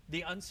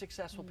 The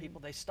unsuccessful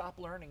people, they stop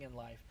learning in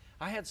life.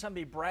 I had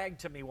somebody brag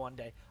to me one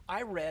day.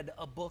 I read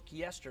a book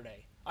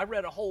yesterday. I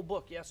read a whole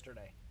book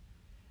yesterday.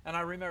 And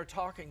I remember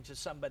talking to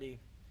somebody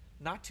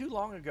not too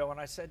long ago, and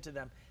I said to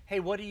them, hey,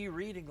 what are you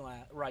reading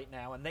right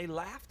now? And they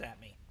laughed at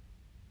me.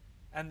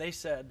 And they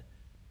said,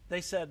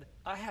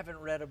 I haven't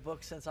read a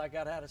book since I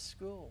got out of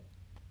school.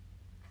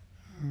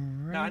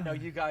 Really? Now, I know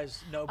you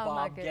guys know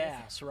Bob goodness.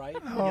 Gass, right?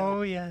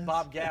 Oh, yes.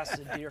 Bob Gass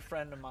is a dear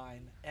friend of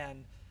mine.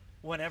 And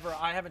whenever,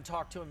 I haven't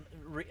talked to him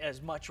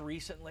as much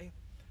recently,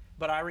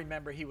 but I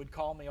remember he would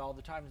call me all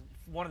the time.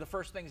 One of the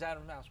first things out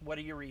of his mouth, what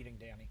are you reading,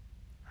 Danny?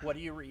 What are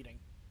you reading?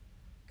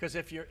 Because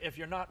if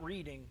you're not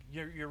reading,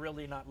 you're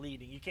really not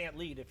leading. You can't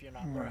lead if you're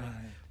not learning.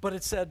 Right. But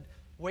it said,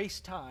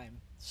 waste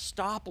time,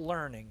 stop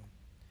learning.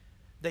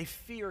 They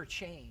fear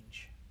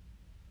change.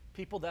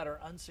 People that are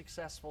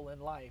unsuccessful in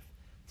life,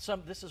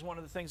 this is one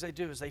of the things they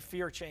do, is they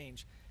fear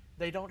change.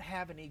 They don't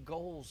have any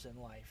goals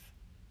in life.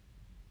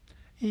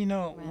 You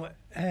know,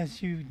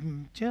 as you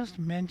just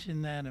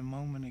mentioned that a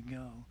moment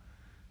ago,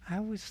 I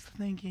was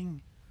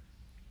thinking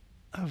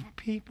of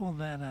people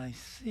that I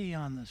see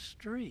on the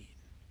street,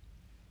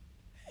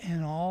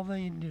 and all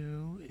they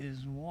do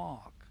is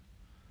walk.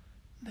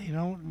 They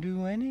don't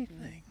do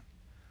anything.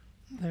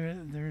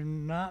 They're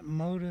not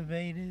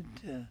motivated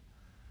to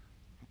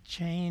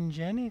change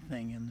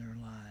anything in their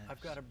lives.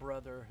 I've got a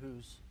brother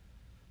who's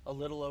a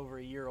little over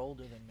a year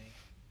older than me,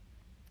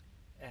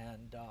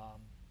 and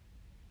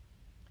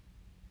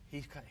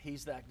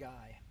he's that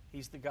guy.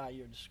 He's the guy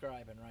you're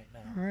describing right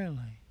now. Really?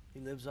 He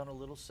lives on a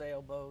little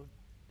sailboat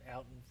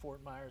out in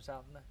Fort Myers,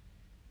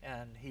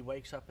 and he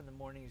wakes up in the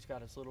morning. He's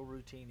got his little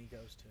routine he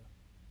goes to.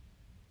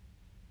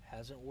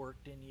 Hasn't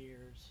worked in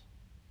years.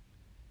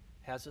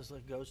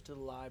 Goes to the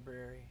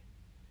library.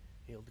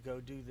 He'll go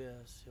do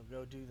this. He'll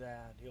go do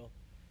that.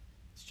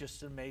 It's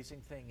just an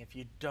amazing thing. If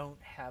you don't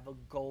have a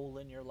goal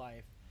in your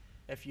life,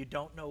 if you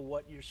don't know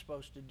what you're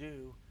supposed to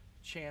do,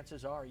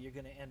 chances are you're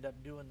going to end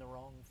up doing the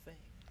wrong thing.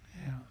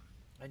 Yeah.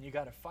 And you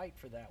got to fight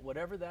for that.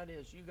 Whatever that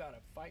is, you got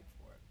to fight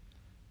for it.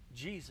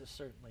 Jesus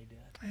certainly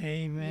did.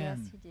 Amen.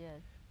 Yes, he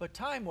did. But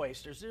time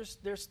wasters,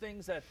 there's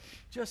things that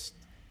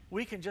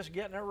we can just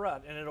get in a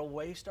rut and it'll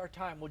waste our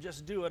time. We'll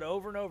just do it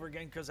over and over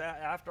again because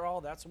after all,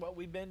 that's what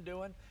we've been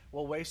doing.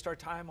 We'll waste our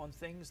time on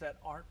things that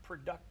aren't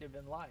productive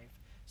in life.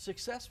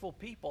 Successful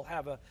people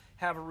have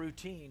a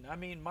routine. I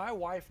mean, my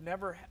wife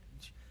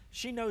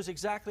she knows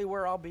exactly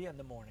where I'll be in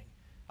the morning.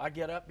 I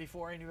get up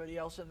before anybody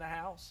else in the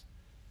house.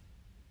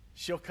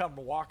 She'll come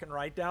walking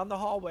right down the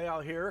hallway.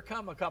 I'll hear her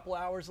come a couple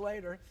hours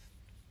later.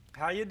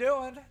 How you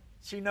doing?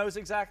 She knows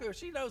exactly.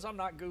 She knows I'm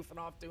not goofing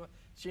off doing.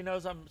 She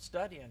knows I'm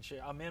studying.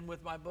 I'm in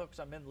with my books.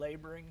 I'm in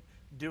laboring,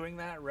 doing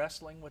that,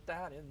 wrestling with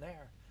that in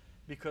there.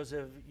 Because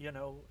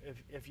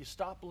if you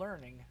stop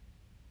learning,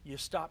 you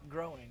stop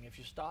growing. If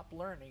you stop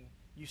learning,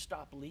 you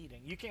stop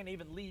leading. You can't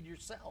even lead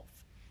yourself.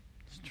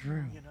 It's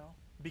true.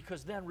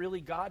 Because then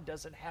really God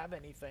doesn't have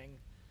anything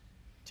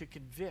to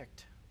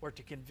convict or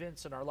to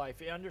convince in our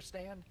life. You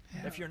understand?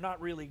 Yeah. If you're not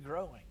really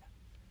growing.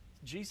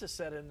 Jesus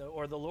said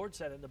the Lord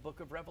said in the book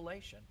of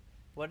Revelation,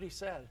 what he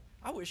said,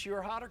 I wish you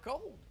were hot or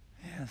cold.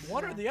 Yes.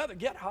 One or the other.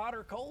 Get hot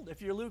or cold.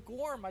 If you're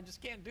lukewarm, I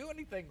just can't do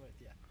anything with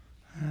you.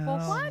 Well,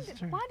 Oh, why that's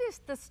true. does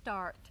the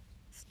start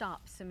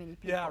stop so many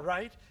people? Yeah,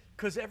 right?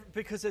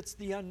 Because it's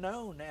the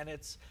unknown,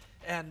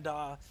 and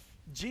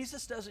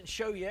Jesus doesn't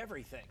show you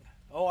everything.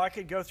 Oh, I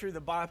could go through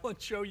the Bible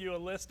and show you a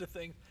list of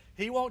things.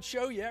 He won't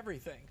show you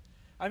everything.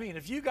 I mean,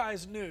 if you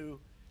guys knew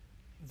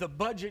the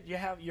budget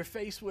you're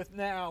faced with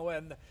now,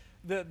 and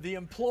the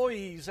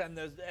employees and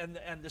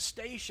the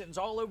stations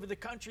all over the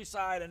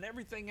countryside and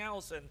everything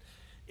else, and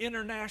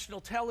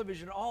international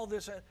television, all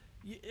this,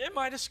 it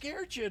might have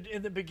scared you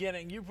in the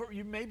beginning.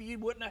 Maybe you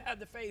wouldn't have had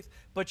the faith,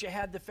 but you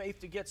had the faith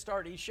to get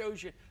started. He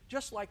shows you,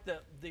 just like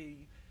the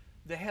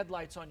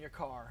headlights on your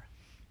car.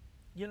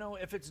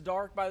 If it's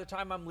dark by the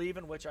time I'm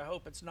leaving, which I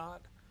hope it's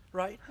not,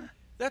 right?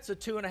 That's a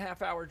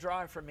 2.5-hour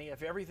drive for me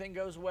if everything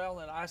goes well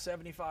and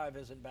I-75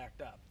 isn't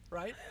backed up,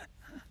 right?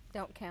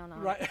 Don't count on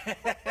it. Right.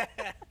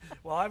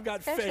 Well, I've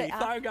got Especially faith.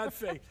 I've got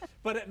faith.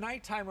 But at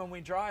nighttime when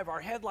we drive, our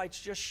headlights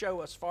just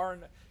show us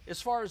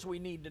as far as we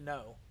need to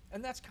know.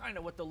 And that's kind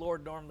of what the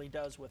Lord normally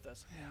does with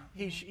us.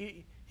 Yeah.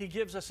 He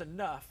gives us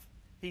enough.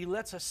 He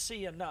lets us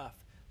see enough.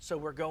 So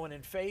we're going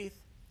in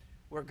faith.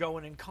 We're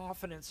going in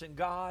confidence in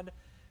God.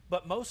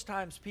 But most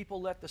times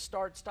people let the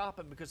start stop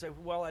them because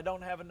I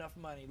don't have enough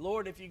money.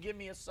 Lord, if you give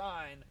me a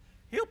sign,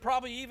 he'll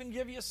probably even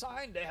give you a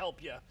sign to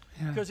help you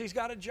because he's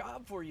got a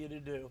job for you to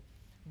do.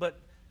 But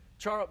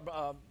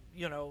a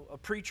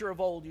preacher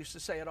of old used to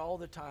say it all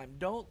the time.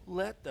 Don't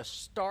let the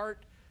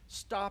start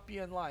stop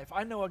you in life.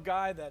 I know a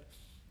guy that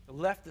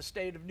left the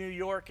state of New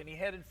York and he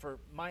headed for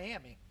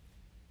Miami.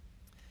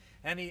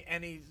 And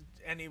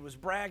he was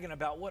bragging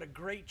about what a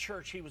great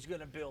church he was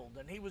going to build.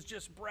 And he was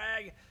just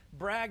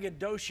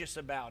braggadocious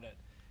about it.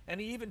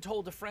 And he even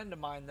told a friend of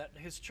mine that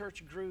his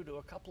church grew to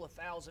a couple of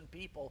thousand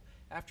people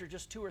after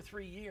just 2 or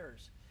 3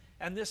 years.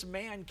 And this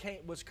man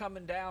was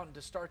coming down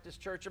to start this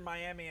church in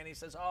Miami, and he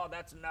says, oh,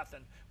 that's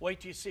nothing. Wait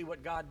till you see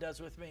what God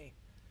does with me.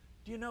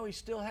 Do you know he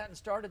still hadn't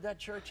started that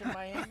church in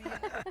Miami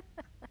yet?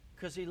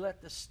 Because he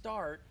let the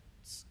start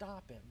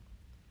stop him.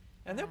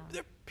 And there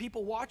are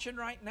people watching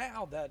right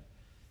now that,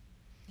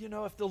 you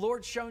know, if the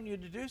Lord's shown you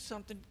to do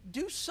something,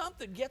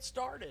 get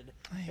started.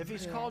 Amen. If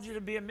He's called you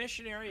to be a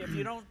missionary, if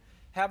you don't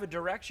have a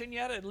direction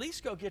yet, at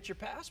least go get your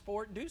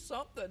passport and do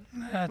something.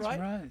 That's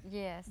right.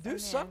 Yes. Do amen.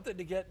 something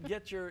to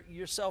get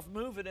yourself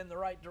moving in the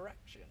right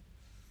direction.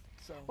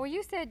 So. Well,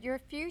 you said your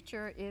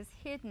future is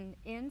hidden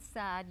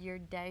inside your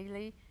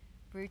daily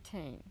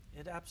routine.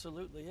 It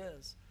absolutely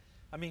is.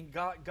 I mean,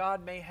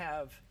 God may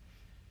have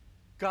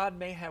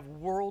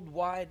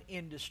worldwide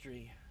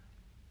industry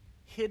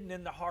hidden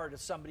in the heart of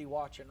somebody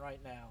watching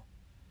right now.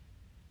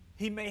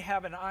 He may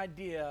have an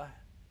idea.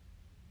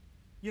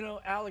 You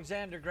know,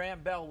 Alexander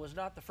Graham Bell was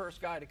not the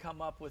first guy to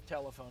come up with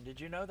telephone.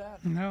 Did you know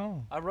that?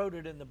 No. I wrote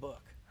it in the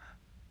book.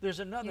 There's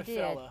another You did.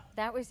 fella.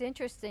 That was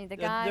interesting. The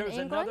guy There in was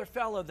England. another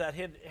fellow that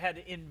had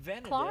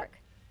invented Clark?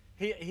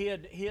 it. He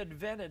had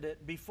invented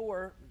it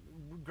before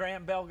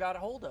Graham Bell got a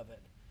hold of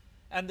it.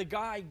 And the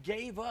guy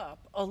gave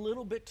up a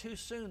little bit too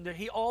soon.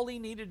 All he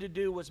needed to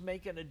do was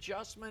make an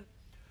adjustment.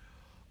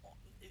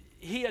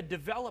 He had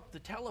developed the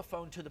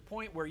telephone to the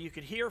point where you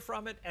could hear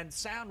from it and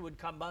sound would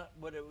come up,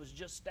 but it was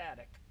just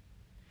static.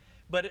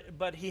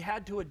 But he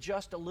had to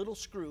adjust a little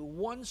screw,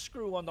 one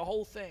screw on the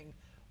whole thing,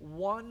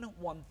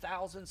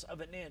 1/1000th of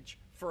an inch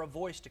for a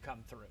voice to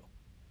come through.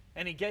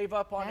 And he gave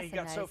up on it. He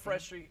got so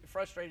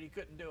frustrated he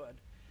couldn't do it.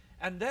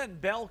 And then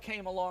Bell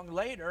came along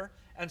later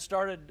and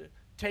started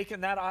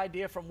taking that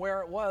idea from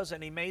where it was,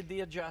 and he made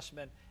the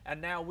adjustment. And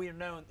now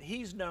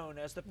he's known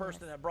as the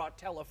person that brought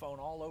telephone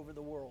all over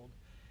the world.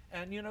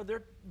 And you know,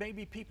 there may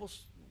be people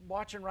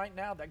watching right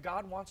now that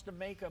God wants to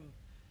make them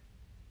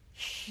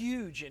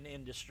huge in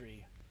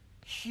industry,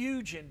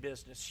 huge in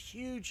business,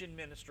 huge in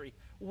ministry,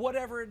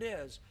 whatever it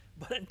is.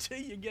 But until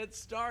you get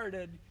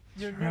started,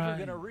 you're never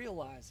going to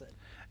realize it.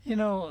 You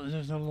know,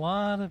 there's a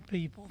lot of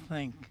people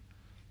think,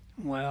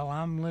 well,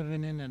 I'm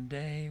living in a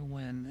day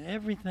when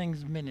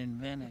everything's been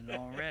invented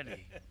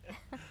already.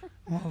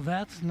 Well,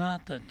 that's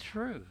not the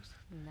truth.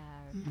 No.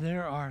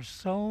 There are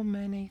so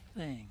many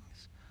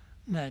things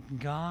that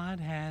God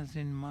has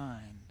in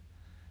mind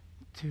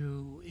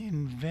to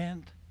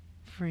invent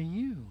for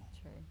you.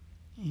 True.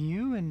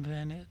 You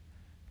invent it,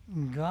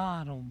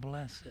 God will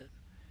bless it.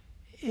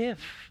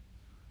 If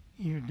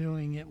you're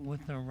doing it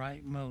with the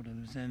right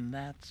motives, and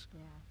that's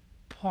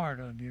part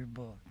of your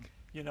book.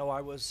 You know,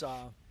 I was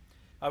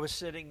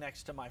sitting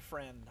next to my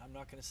friend. I'm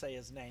not going to say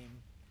his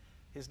name.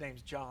 His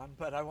name's John,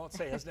 but I won't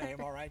say his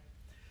name, all right?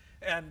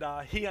 And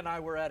he and I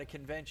were at a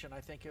convention.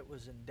 I think it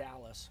was in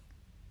Dallas.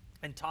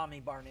 And Tommy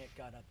Barnett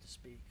got up to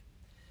speak.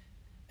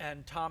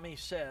 And Tommy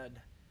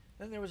said,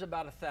 then there was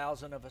about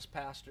 1,000 of us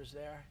pastors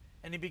there,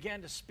 and he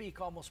began to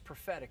speak almost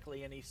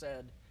prophetically, and he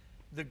said,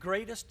 the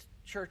greatest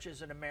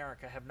churches in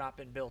America have not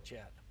been built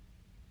yet.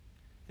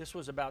 This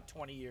was about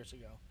 20 years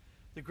ago.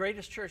 The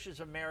greatest churches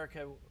in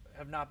America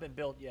have not been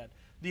built yet.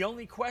 The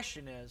only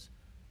question is,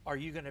 are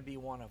you going to be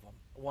one of them?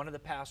 One of the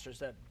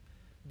pastors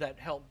that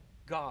help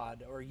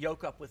God or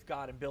yoke up with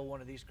God and build one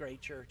of these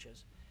great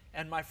churches.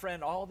 And my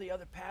friend, all the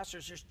other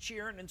pastors just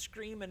cheering and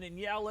screaming and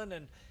yelling,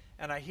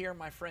 and I hear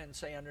my friend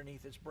say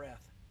underneath his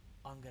breath,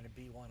 I'm going to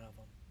be one of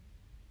them.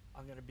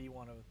 I'm going to be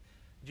one of them.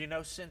 Do you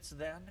know since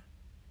then,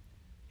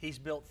 he's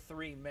built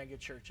 3 mega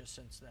churches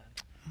since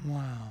then.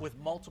 Wow. With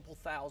multiple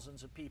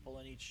thousands of people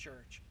in each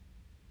church.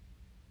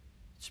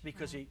 It's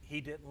because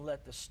he didn't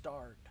let the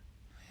start.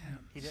 Yeah,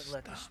 He didn't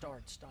let the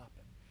start stop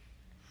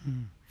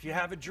him. If you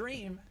have a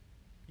dream,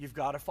 you've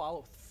got to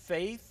follow.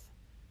 Faith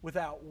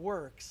without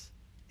works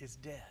is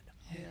dead.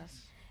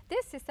 Yes.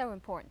 This is so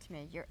important to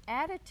me. Your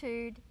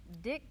attitude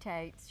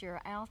dictates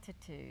your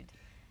altitude.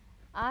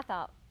 I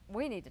thought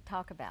we need to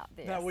talk about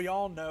this. Now we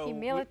all know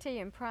humility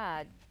and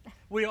pride.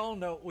 We all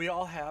know, we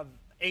all have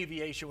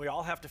aviation. We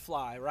all have to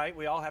fly, right?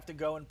 We all have to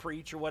go and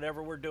preach or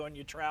whatever we're doing.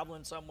 You're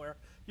traveling somewhere.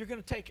 You're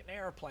going to take an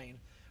airplane.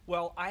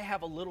 Well, I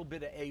have a little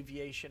bit of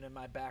aviation in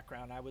my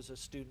background. I was a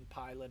student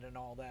pilot and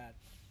all that.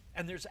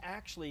 And there's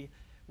actually,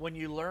 when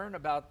you learn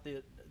about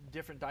the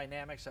different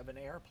dynamics of an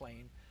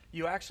airplane,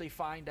 you actually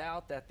find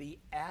out that the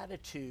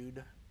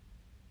attitude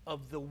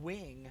of the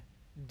wing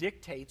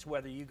dictates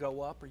whether you go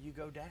up or you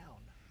go down.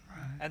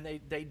 Right. And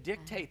they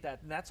dictate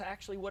that, and that's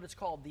actually what it's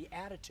called, the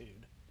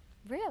attitude.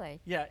 Really?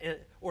 Yeah,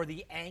 or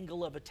the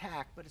angle of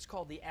attack, but it's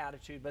called the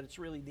attitude, but it's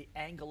really the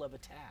angle of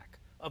attack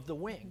of the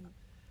wing.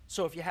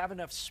 So if you have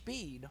enough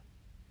speed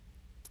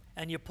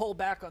and you pull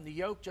back on the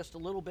yoke just a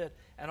little bit,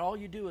 and all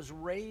you do is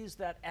raise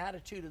that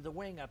attitude of the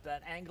wing up,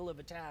 that angle of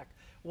attack,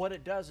 what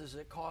it does is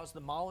it causes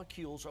the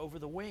molecules over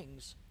the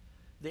wings,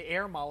 the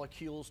air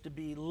molecules, to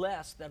be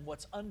less than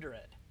what's under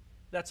it.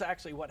 That's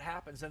actually what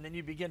happens, and then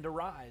you begin to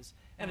rise.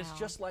 And it's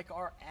just like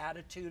our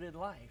attitude in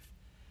life.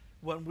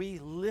 When we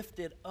lift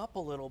it up a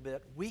little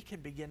bit, we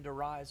can begin to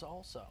rise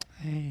also.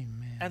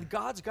 Amen. And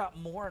God's got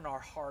more in our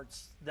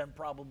hearts than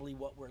probably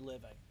what we're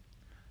living.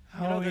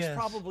 Oh, You know, there's yes.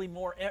 probably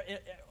more,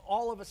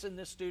 all of us in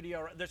this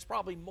studio, there's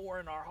probably more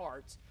in our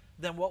hearts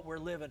than what we're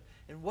living.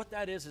 And what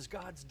that is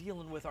God's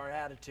dealing with our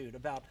attitude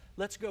about,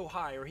 let's go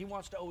higher. He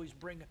wants to always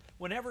bring,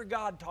 whenever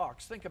God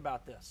talks, think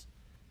about this.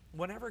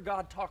 Whenever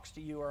God talks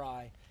to you or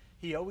I,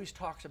 He always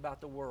talks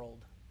about the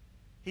world.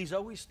 He's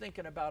always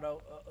thinking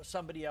about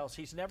somebody else.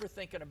 He's never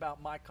thinking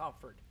about my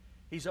comfort.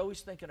 He's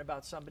always thinking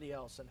about somebody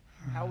else and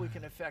how we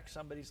can affect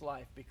somebody's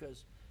life,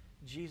 because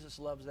Jesus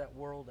loves that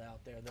world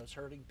out there, those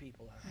hurting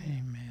people out there.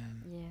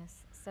 Amen.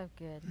 Yes, so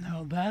good.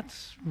 No,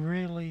 that's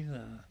really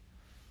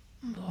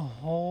the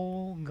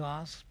whole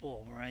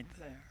gospel right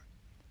there.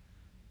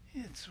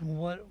 It's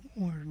what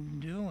we're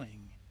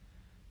doing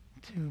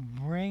to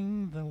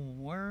bring the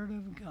Word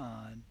of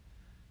God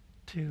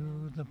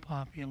to the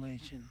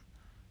population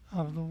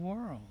of the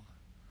world.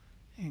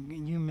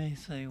 And you may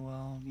say,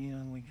 well, you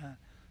know, we got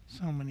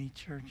so many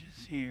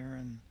churches here,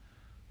 and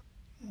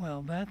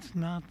well, that's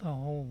not the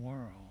whole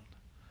world.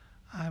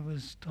 I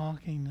was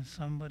talking to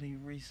somebody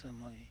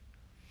recently,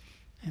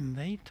 and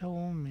they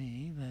told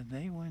me that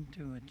they went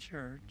to a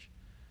church.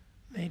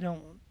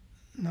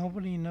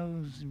 Nobody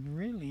knows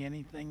really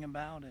anything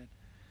about it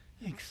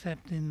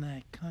except in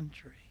that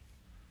country.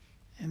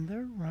 And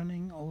they're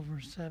running over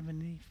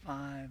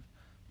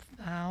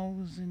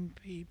 75,000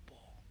 people.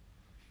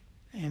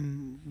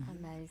 And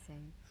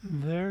Amazing.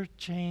 they're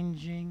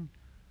changing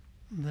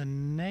the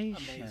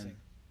nation. Amazing.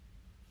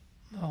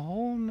 The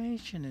whole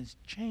nation is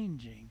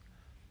changing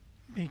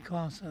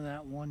because of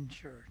that one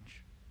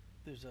church.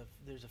 There's a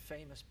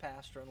famous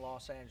pastor in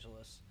Los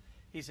Angeles.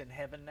 He's in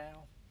heaven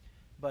now,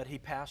 but he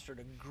pastored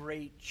a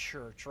great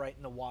church right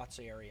in the Watts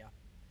area.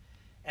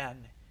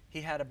 And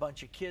he had a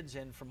bunch of kids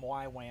in from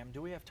YWAM.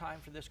 Do we have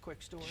time for this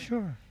quick story?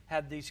 Sure.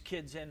 Had these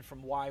kids in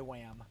from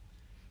YWAM,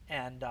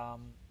 and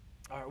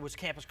or it was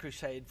Campus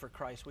Crusade for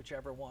Christ,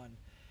 whichever one.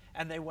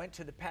 And they went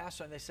to the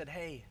pastor and they said,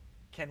 hey,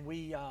 can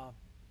we,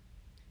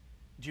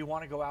 do you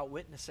want to go out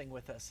witnessing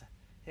with us?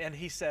 And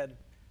he said,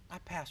 I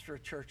pastor a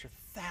church of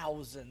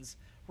thousands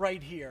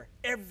right here.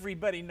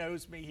 Everybody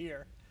knows me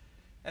here.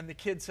 And the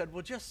kid said,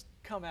 well, just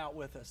come out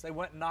with us. They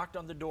went and knocked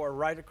on the door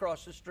right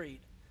across the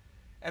street.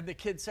 And the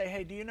kids say,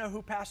 hey, do you know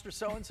who Pastor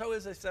so-and-so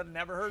is? They said,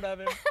 never heard of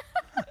him.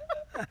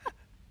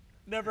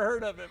 Never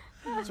heard of him.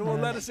 So well,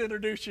 let us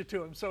introduce you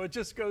to him. So it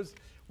just goes,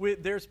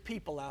 there's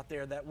people out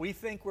there that we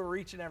think we're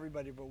reaching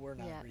everybody, but we're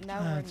not reaching.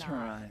 No, That's we're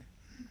not. right.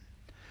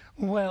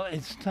 Well,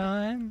 it's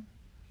time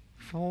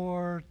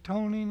for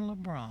Tony and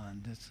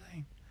LeBron to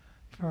sing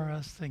for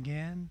us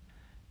again.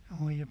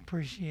 And we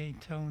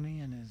appreciate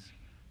Tony and his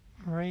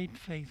great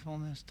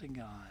faithfulness to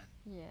God.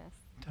 Yes.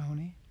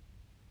 Tony?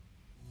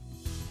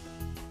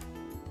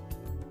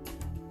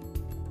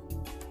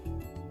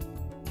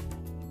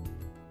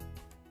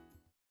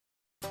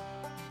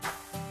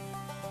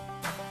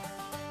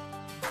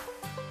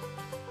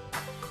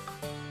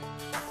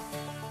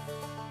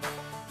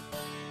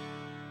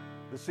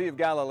 The Sea of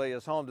Galilee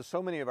is home to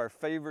so many of our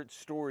favorite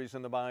stories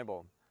in the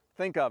Bible.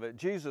 Think of it.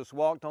 Jesus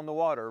walked on the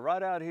water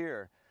right out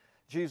here.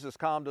 Jesus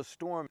calmed a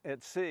storm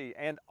at sea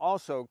and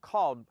also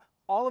called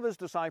all of his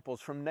disciples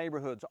from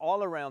neighborhoods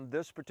all around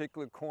this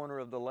particular corner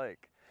of the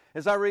lake.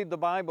 As I read the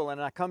Bible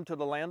and I come to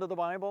the land of the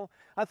Bible,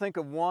 I think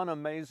of one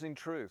amazing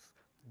truth.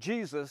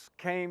 Jesus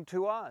came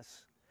to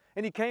us,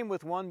 and he came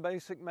with one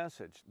basic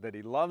message, that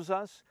he loves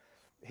us,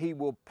 he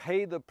will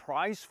pay the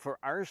price for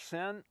our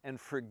sin and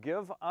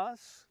forgive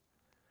us.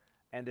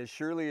 And as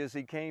surely as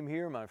he came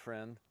here, my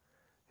friend,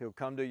 he'll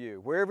come to you.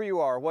 Wherever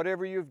you are,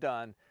 whatever you've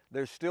done,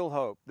 there's still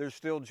hope, there's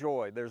still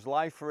joy, there's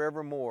life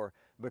forevermore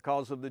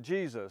because of the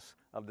Jesus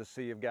of the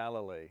Sea of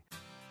Galilee.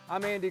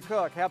 I'm Andy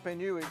Cook, helping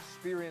you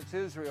experience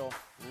Israel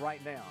right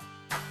now.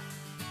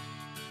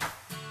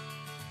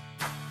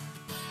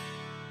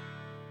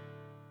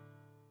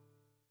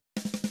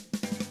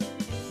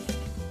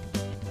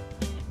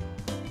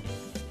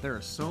 There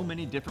are so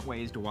many different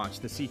ways to watch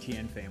the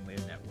CTN family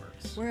of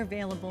networks. We're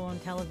available on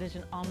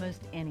television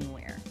almost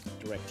anywhere.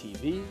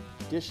 DirecTV,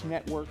 Dish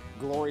Network,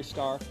 Glory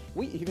Star.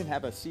 We even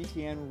have a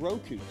CTN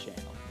Roku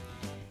channel.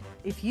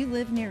 If you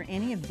live near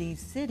any of these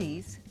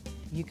cities,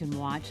 you can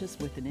watch us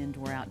with an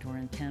indoor-outdoor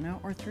antenna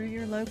or through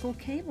your local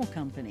cable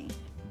company.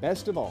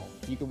 Best of all,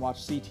 you can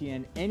watch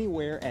CTN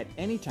anywhere at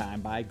any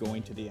time by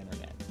going to the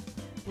internet.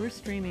 We're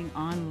streaming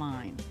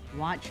online.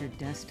 Watch your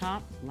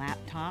desktop,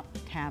 laptop,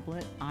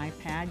 tablet,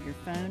 iPad, your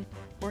phone,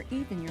 or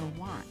even your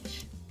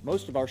watch.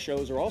 Most of our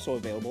shows are also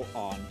available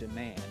on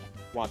demand.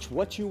 Watch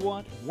what you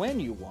want, when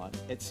you want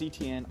at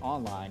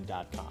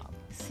ctnonline.com.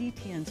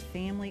 CTN's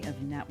family of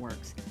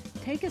networks.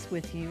 Take us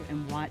with you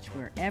and watch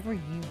wherever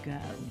you go.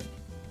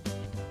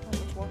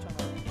 Let's watch on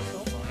our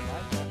cell phone and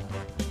iPad.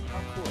 How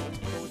cool. Let's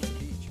go to the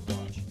beach and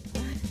watch.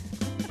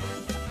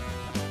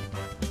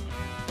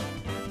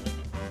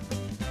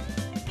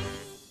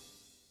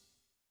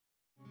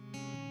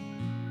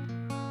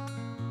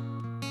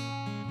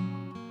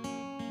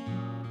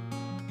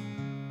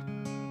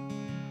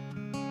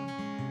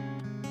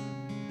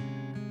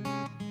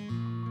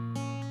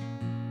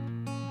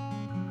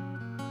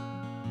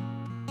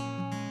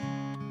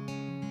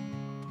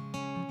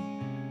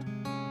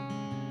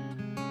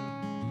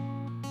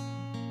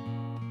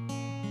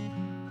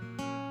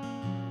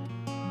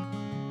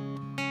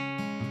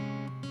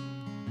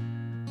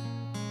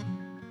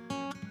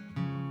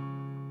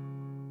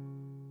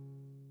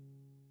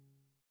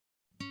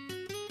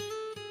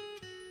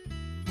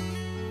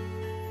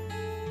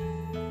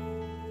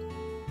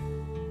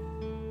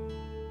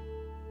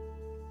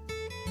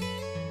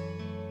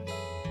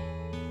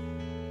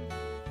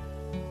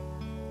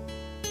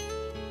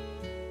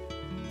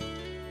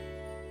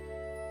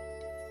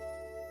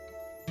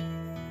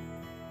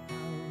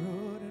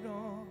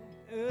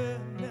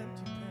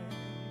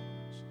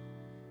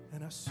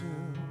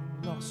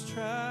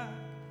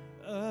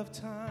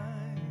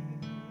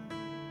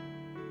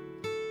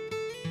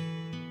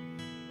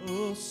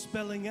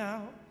 spelling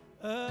out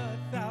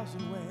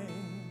 1,000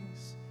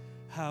 ways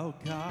how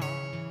God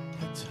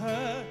had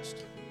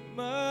touched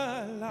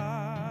my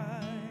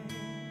life.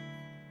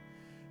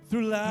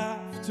 Through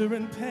laughter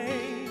and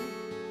pain,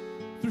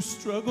 through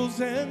struggles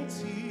and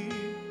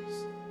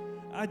tears,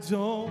 I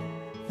don't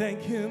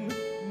thank Him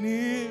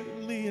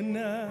nearly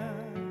enough.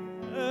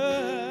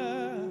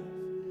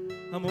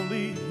 I'm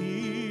only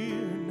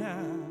here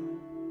now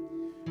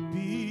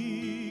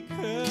because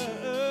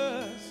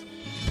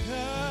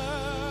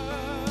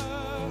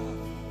God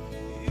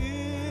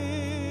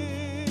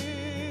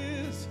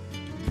is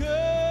good.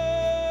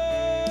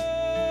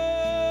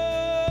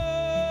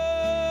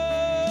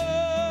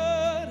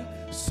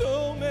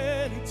 So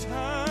many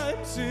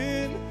times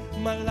in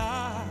my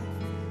life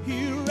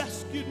He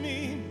rescued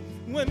me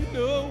when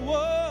no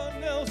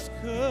one else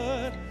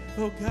could.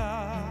 Oh,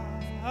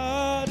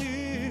 God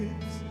is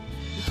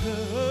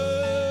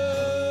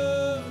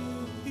good.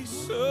 He's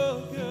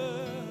so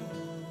good.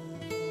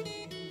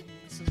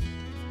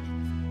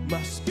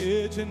 Más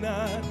que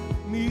llenar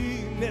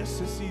mi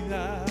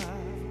necesidad,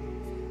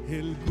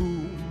 Él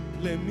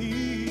cumple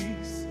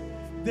mis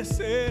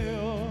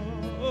deseos.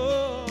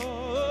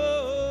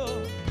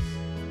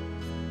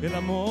 El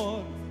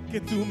amor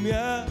que tú me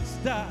has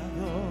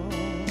dado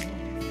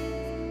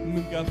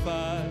nunca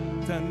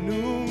falta,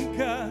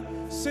 nunca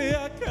se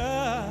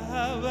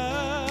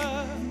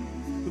acaba.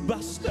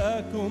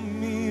 Basta con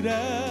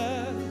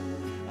mirar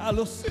a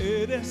los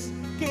seres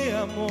que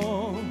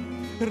amó.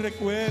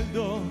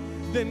 Recuerdo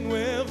de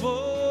nuevo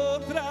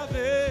otra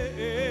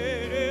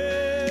vez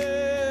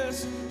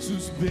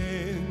sus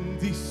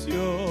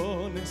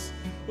bendiciones.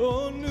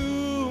 Oh,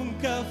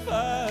 nunca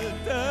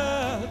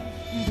falta.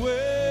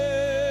 Bueno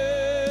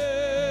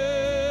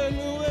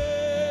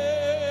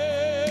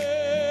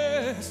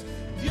es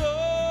Dios.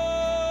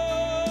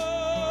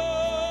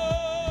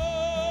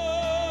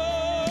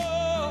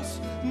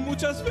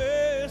 Muchas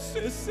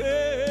veces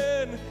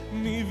en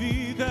mi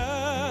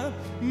vida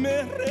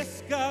me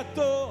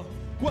rescató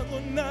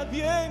cuando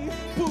nadie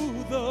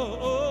pudo.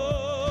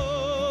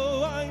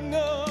 Oh, I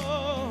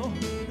know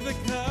the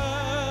God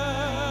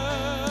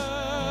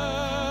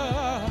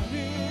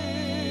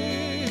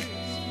is.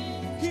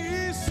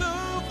 He's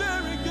so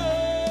very good.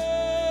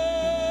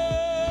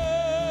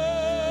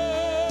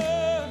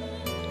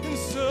 And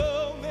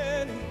so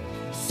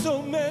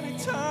many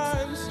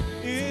times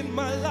in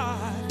my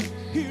life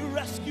He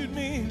rescued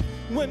me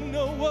when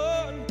no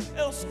one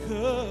else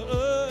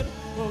could.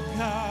 Oh,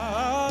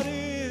 God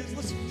is,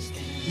 listen,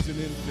 He's an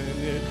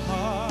infinite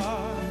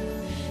heart.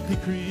 He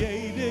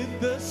created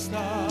the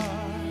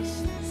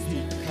stars.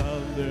 He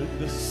colored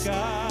the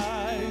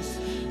skies,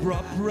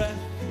 brought breath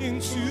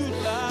into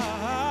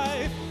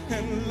life,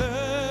 and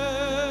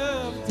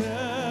loved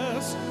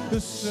us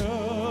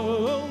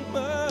so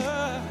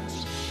much.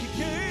 He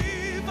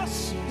gave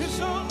us His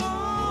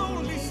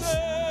only Son.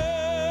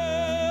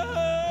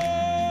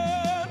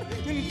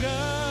 And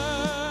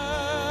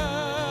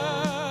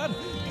God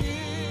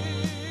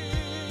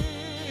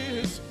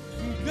is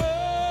good.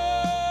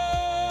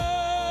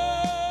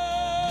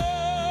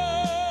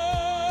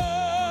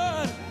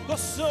 Oh,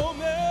 so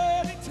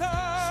many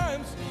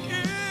times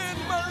in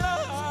my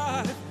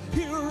life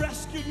He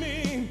rescued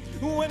me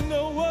when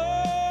no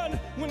one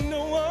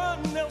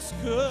else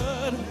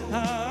could.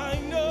 I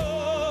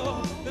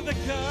know that the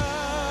God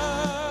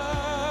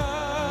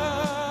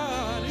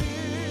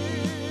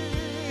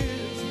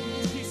is,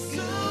 He's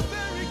so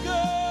very good.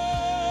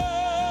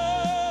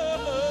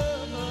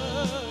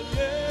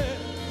 Yeah.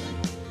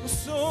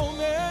 So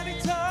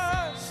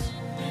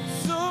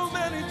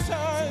many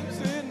times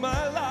in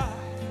my life,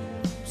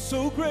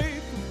 so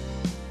grateful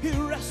He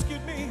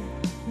rescued me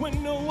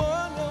when no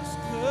one else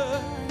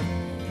could.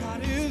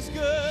 God is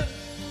good.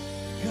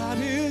 God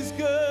is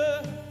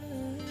good.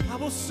 I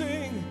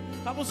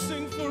will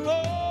sing for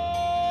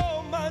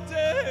all my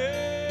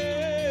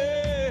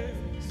days.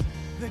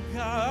 The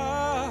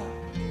God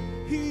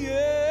He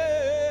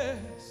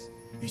is,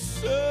 He's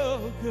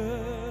so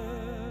good.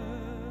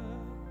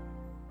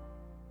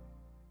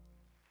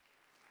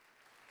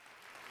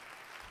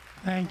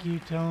 Thank you,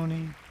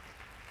 Tony.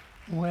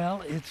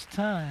 Well, it's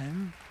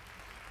time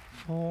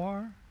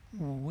for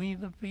We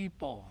the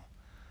People.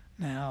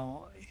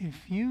 Now,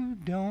 if you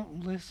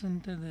don't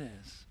listen to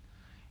this,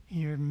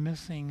 you're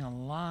missing a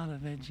lot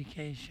of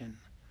education,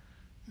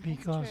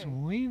 because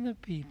We the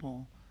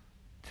People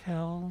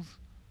tells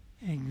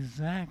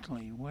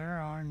exactly where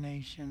our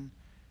nation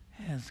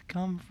has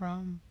come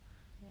from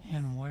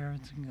and where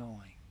it's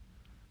going.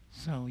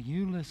 So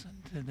you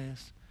listen to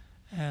this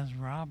as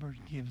Robert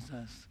gives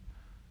us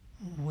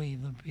We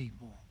the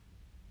People.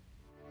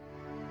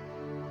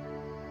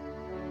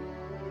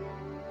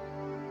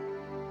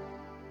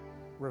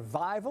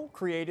 Revival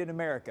created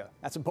America.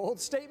 That's a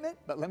bold statement,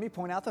 but let me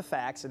point out the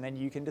facts and then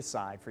you can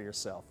decide for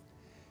yourself.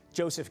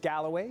 Joseph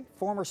Galloway,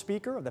 former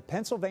Speaker of the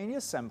Pennsylvania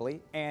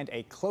Assembly and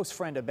a close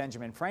friend of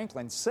Benjamin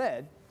Franklin,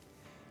 said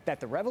that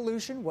the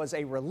Revolution was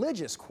a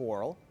religious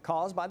quarrel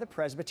caused by the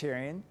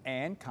Presbyterian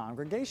and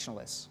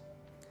Congregationalists.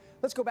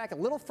 Let's go back a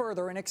little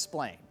further and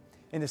explain.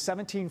 In the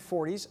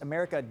 1740s,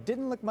 America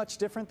didn't look much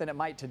different than it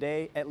might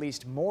today, at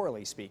least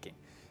morally speaking.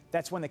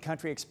 That's when the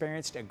country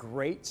experienced a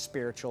great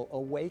spiritual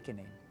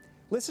awakening.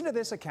 Listen to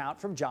this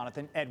account from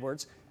Jonathan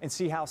Edwards and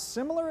see how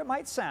similar it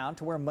might sound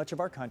to where much of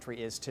our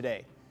country is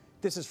today.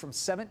 This is from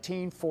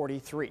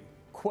 1743.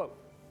 Quote,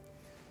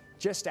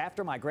 "Just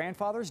after my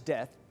grandfather's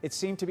death, it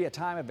seemed to be a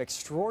time of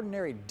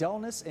extraordinary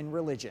dullness in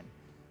religion.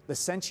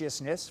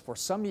 Licentiousness for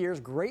some years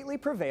greatly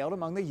prevailed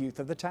among the youth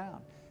of the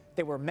town.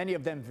 They were many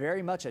of them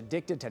very much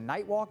addicted to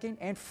night walking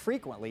and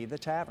frequently the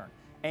tavern,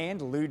 and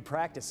lewd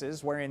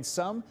practices wherein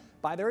some,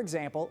 by their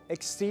example,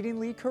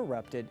 exceedingly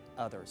corrupted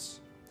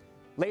others."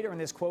 Later in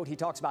this quote, he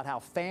talks about how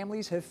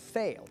families have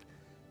failed.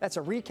 That's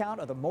a recount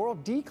of the moral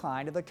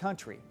decline of the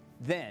country.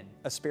 Then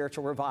a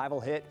spiritual revival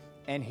hit,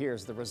 and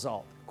here's the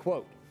result.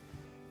 Quote,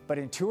 "But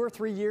in 2 or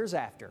 3 years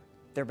after,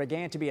 there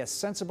began to be a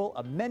sensible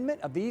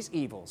amendment of these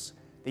evils.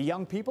 The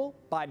young people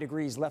by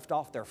degrees left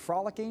off their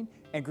frolicking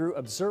and grew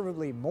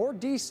observably more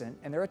decent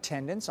in their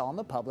attendance on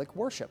the public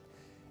worship.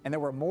 And there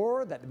were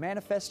more that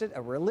manifested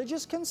a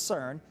religious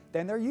concern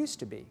than there used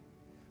to be.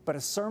 But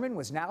a sermon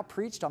was now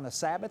preached on the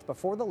Sabbath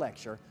before the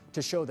lecture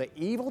to show the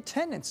evil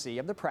tendency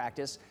of the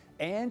practice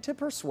and to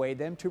persuade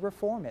them to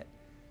reform it.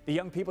 The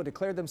young people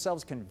declared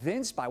themselves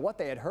convinced by what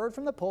they had heard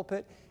from the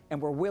pulpit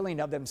and were willing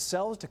of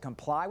themselves to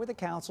comply with the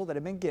counsel that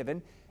had been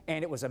given,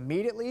 and it was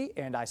immediately,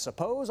 and I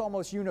suppose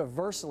almost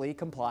universally,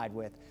 complied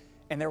with.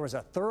 And there was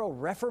a thorough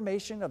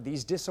reformation of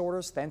these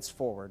disorders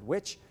thenceforward,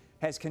 which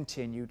has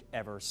continued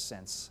ever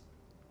since.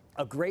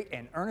 A great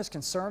and earnest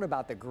concern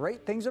about the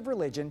great things of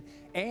religion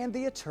and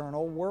the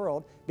eternal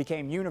world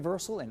became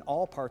universal in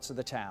all parts of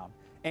the town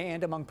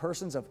and among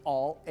persons of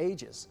all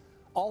ages.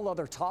 All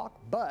other talk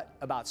but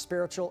about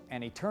spiritual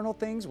and eternal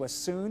things was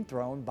soon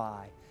thrown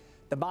by.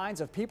 The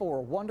minds of people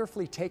were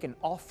wonderfully taken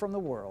off from the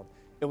world.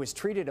 It was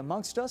treated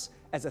amongst us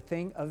as a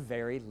thing of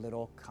very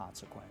little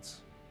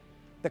consequence.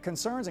 The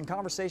concerns and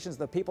conversations of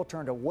the people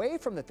turned away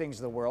from the things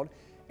of the world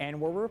and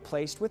were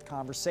replaced with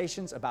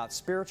conversations about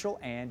spiritual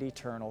and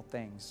eternal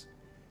things.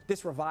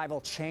 This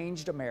revival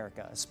changed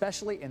America,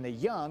 especially in the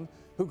young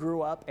who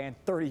grew up and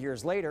 30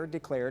 years later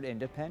declared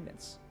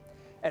independence.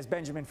 As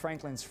Benjamin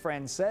Franklin's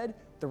friend said,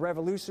 the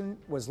revolution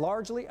was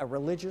largely a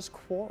religious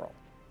quarrel.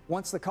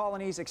 Once the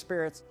colonies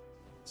experienced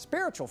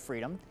spiritual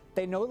freedom,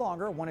 they no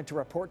longer wanted to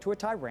report to a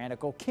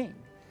tyrannical king.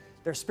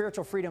 Their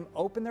spiritual freedom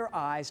opened their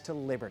eyes to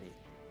liberty,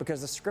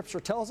 because the scripture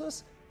tells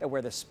us that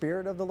where the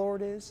Spirit of the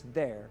Lord is,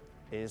 there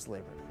is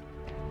liberty.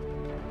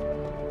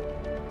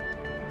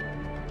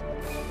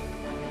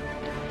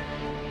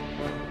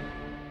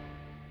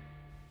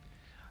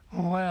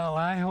 Well,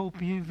 I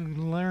hope you've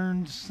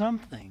learned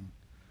something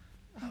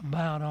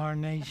about our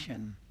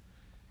nation,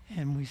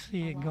 and we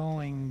see it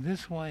going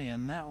this way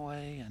and that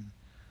way,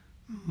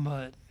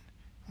 but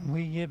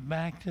we get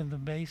back to the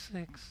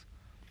basics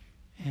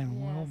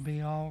and we'll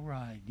be all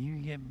right. You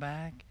get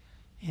back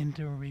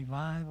into a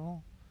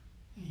revival,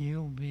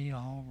 you'll be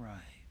all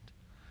right.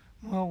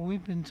 Well,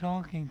 we've been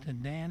talking to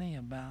Danny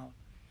about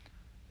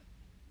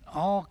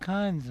all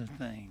kinds of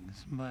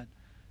things, but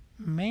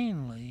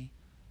mainly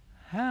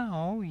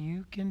how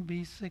you can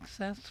be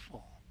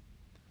successful.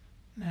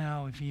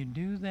 Now, if you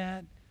do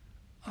that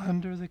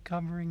under the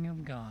covering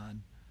of God,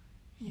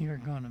 you're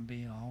going to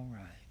be all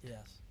right.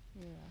 Yes.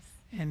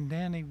 Yes. And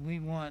Danny, we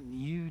want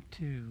you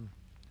to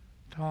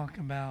talk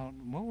about,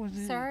 what was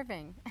it?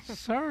 Serving.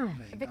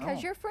 Serving.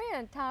 Because your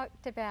friend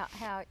talked about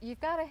how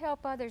you've got to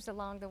help others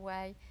along the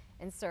way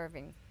in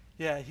serving.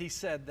 Yeah, he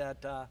said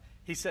that,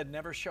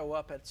 never show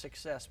up at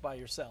success by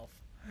yourself.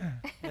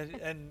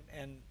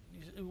 and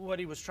what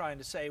he was trying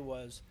to say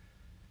was,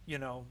 you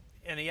know,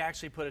 and he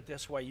actually put it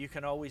this way, you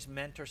can always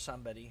mentor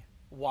somebody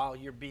while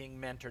you're being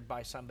mentored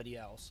by somebody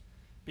else,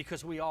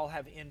 because we all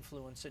have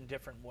influence in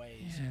different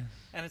ways. Yes.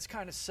 And it's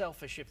kind of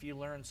selfish if you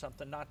learn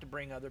something not to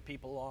bring other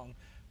people along.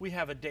 We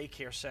have a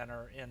daycare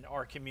center in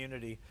our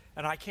community,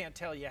 and I can't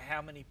tell you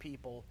how many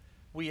people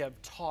we have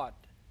taught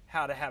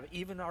how to have,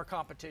 even our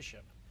competition,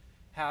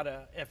 how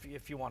to,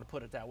 if you want to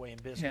put it that way in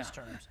business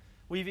terms.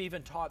 We've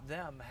even taught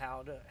them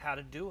how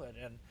to do it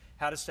and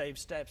how to save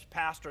steps.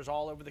 Pastors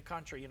all over the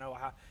country, you know,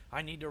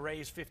 I need to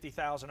raise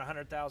 50,000,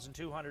 100,000,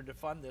 200 to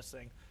fund this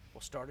thing.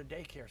 Well, start a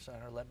daycare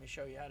center. Let me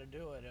show you how to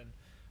do it. And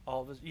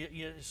all this.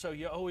 So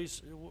you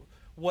always,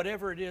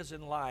 whatever it is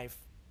in life,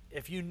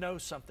 if you know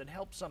something,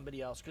 help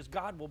somebody else, because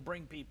God will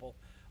bring people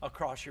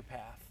across your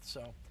path.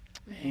 So,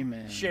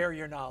 amen. Share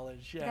your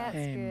knowledge. Yeah. That's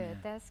Amen. good.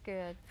 That's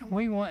good. And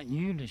we want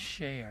you to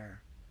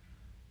share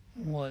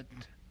what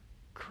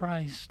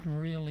Christ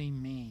really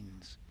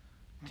means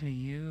to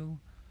you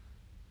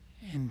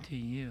and to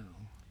you.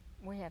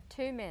 We have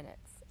 2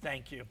 minutes.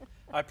 Thank you.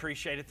 I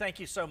appreciate it. Thank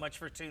you so much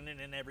for tuning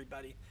in,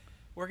 everybody.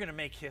 We're going to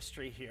make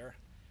history here.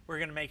 We're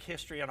going to make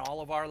history in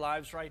all of our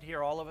lives right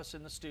here, all of us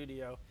in the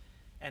studio,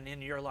 and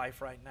in your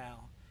life right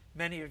now.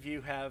 Many of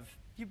you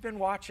you've been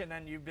watching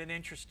and you've been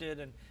interested,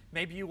 and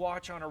maybe you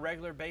watch on a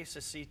regular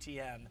basis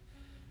CTN,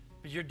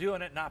 but you're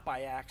doing it not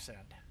by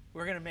accident.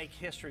 We're going to make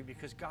history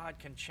because God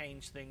can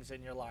change things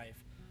in your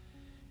life.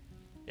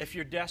 If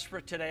you're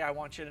desperate today, I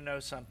want you to know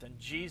something.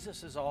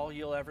 Jesus is all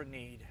you'll ever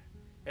need.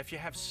 If you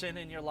have sin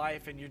in your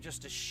life and you're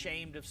just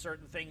ashamed of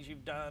certain things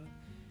you've done,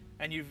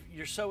 and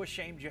you're so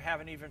ashamed you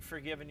haven't even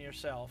forgiven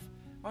yourself,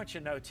 I want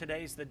you to know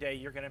today's the day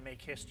you're going to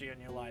make history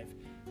in your life,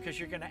 because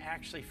you're going to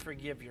actually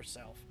forgive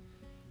yourself.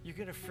 You're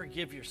going to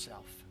forgive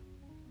yourself.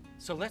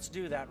 So let's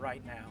do that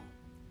right now.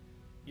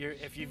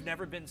 If you've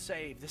never been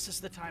saved, this is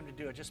the time to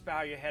do it. Just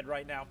bow your head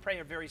right now. Pray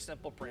a very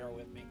simple prayer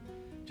with me.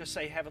 Just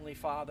say, Heavenly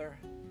Father,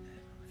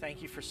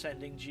 thank you for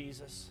sending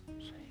Jesus,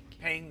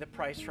 paying the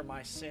price for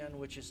my sin,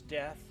 which is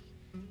death.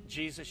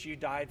 Jesus, you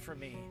died for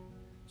me.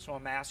 So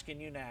I'm asking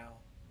you now,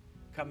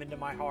 come into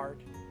my heart,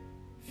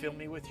 fill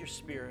me with your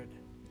Spirit,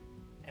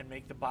 and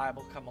make the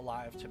Bible come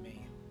alive to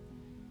me.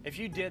 If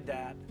you did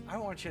that, I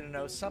want you to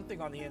know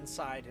something on the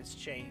inside has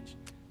changed.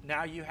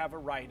 Now you have a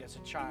right as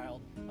a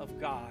child of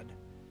God.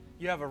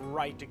 You have a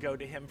right to go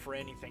to Him for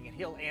anything, and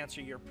He'll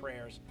answer your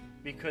prayers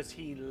because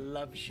He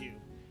loves you.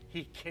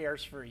 He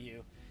cares for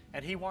you,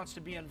 and He wants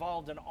to be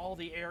involved in all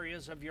the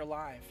areas of your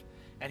life,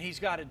 and He's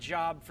got a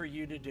job for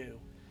you to do.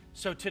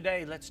 So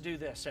today, let's do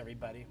this,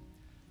 everybody.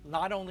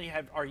 Not only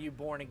are you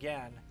born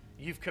again,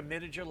 you've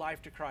committed your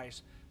life to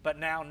Christ, but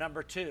now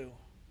number two,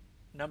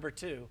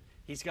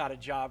 He's got a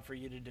job for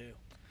you to do.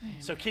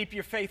 Amen. So keep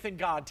your faith in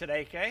God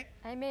today, okay?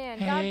 Amen.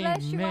 God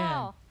bless you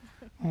all.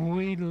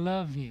 We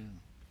love you.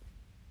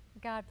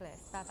 God bless.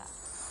 Bye-bye.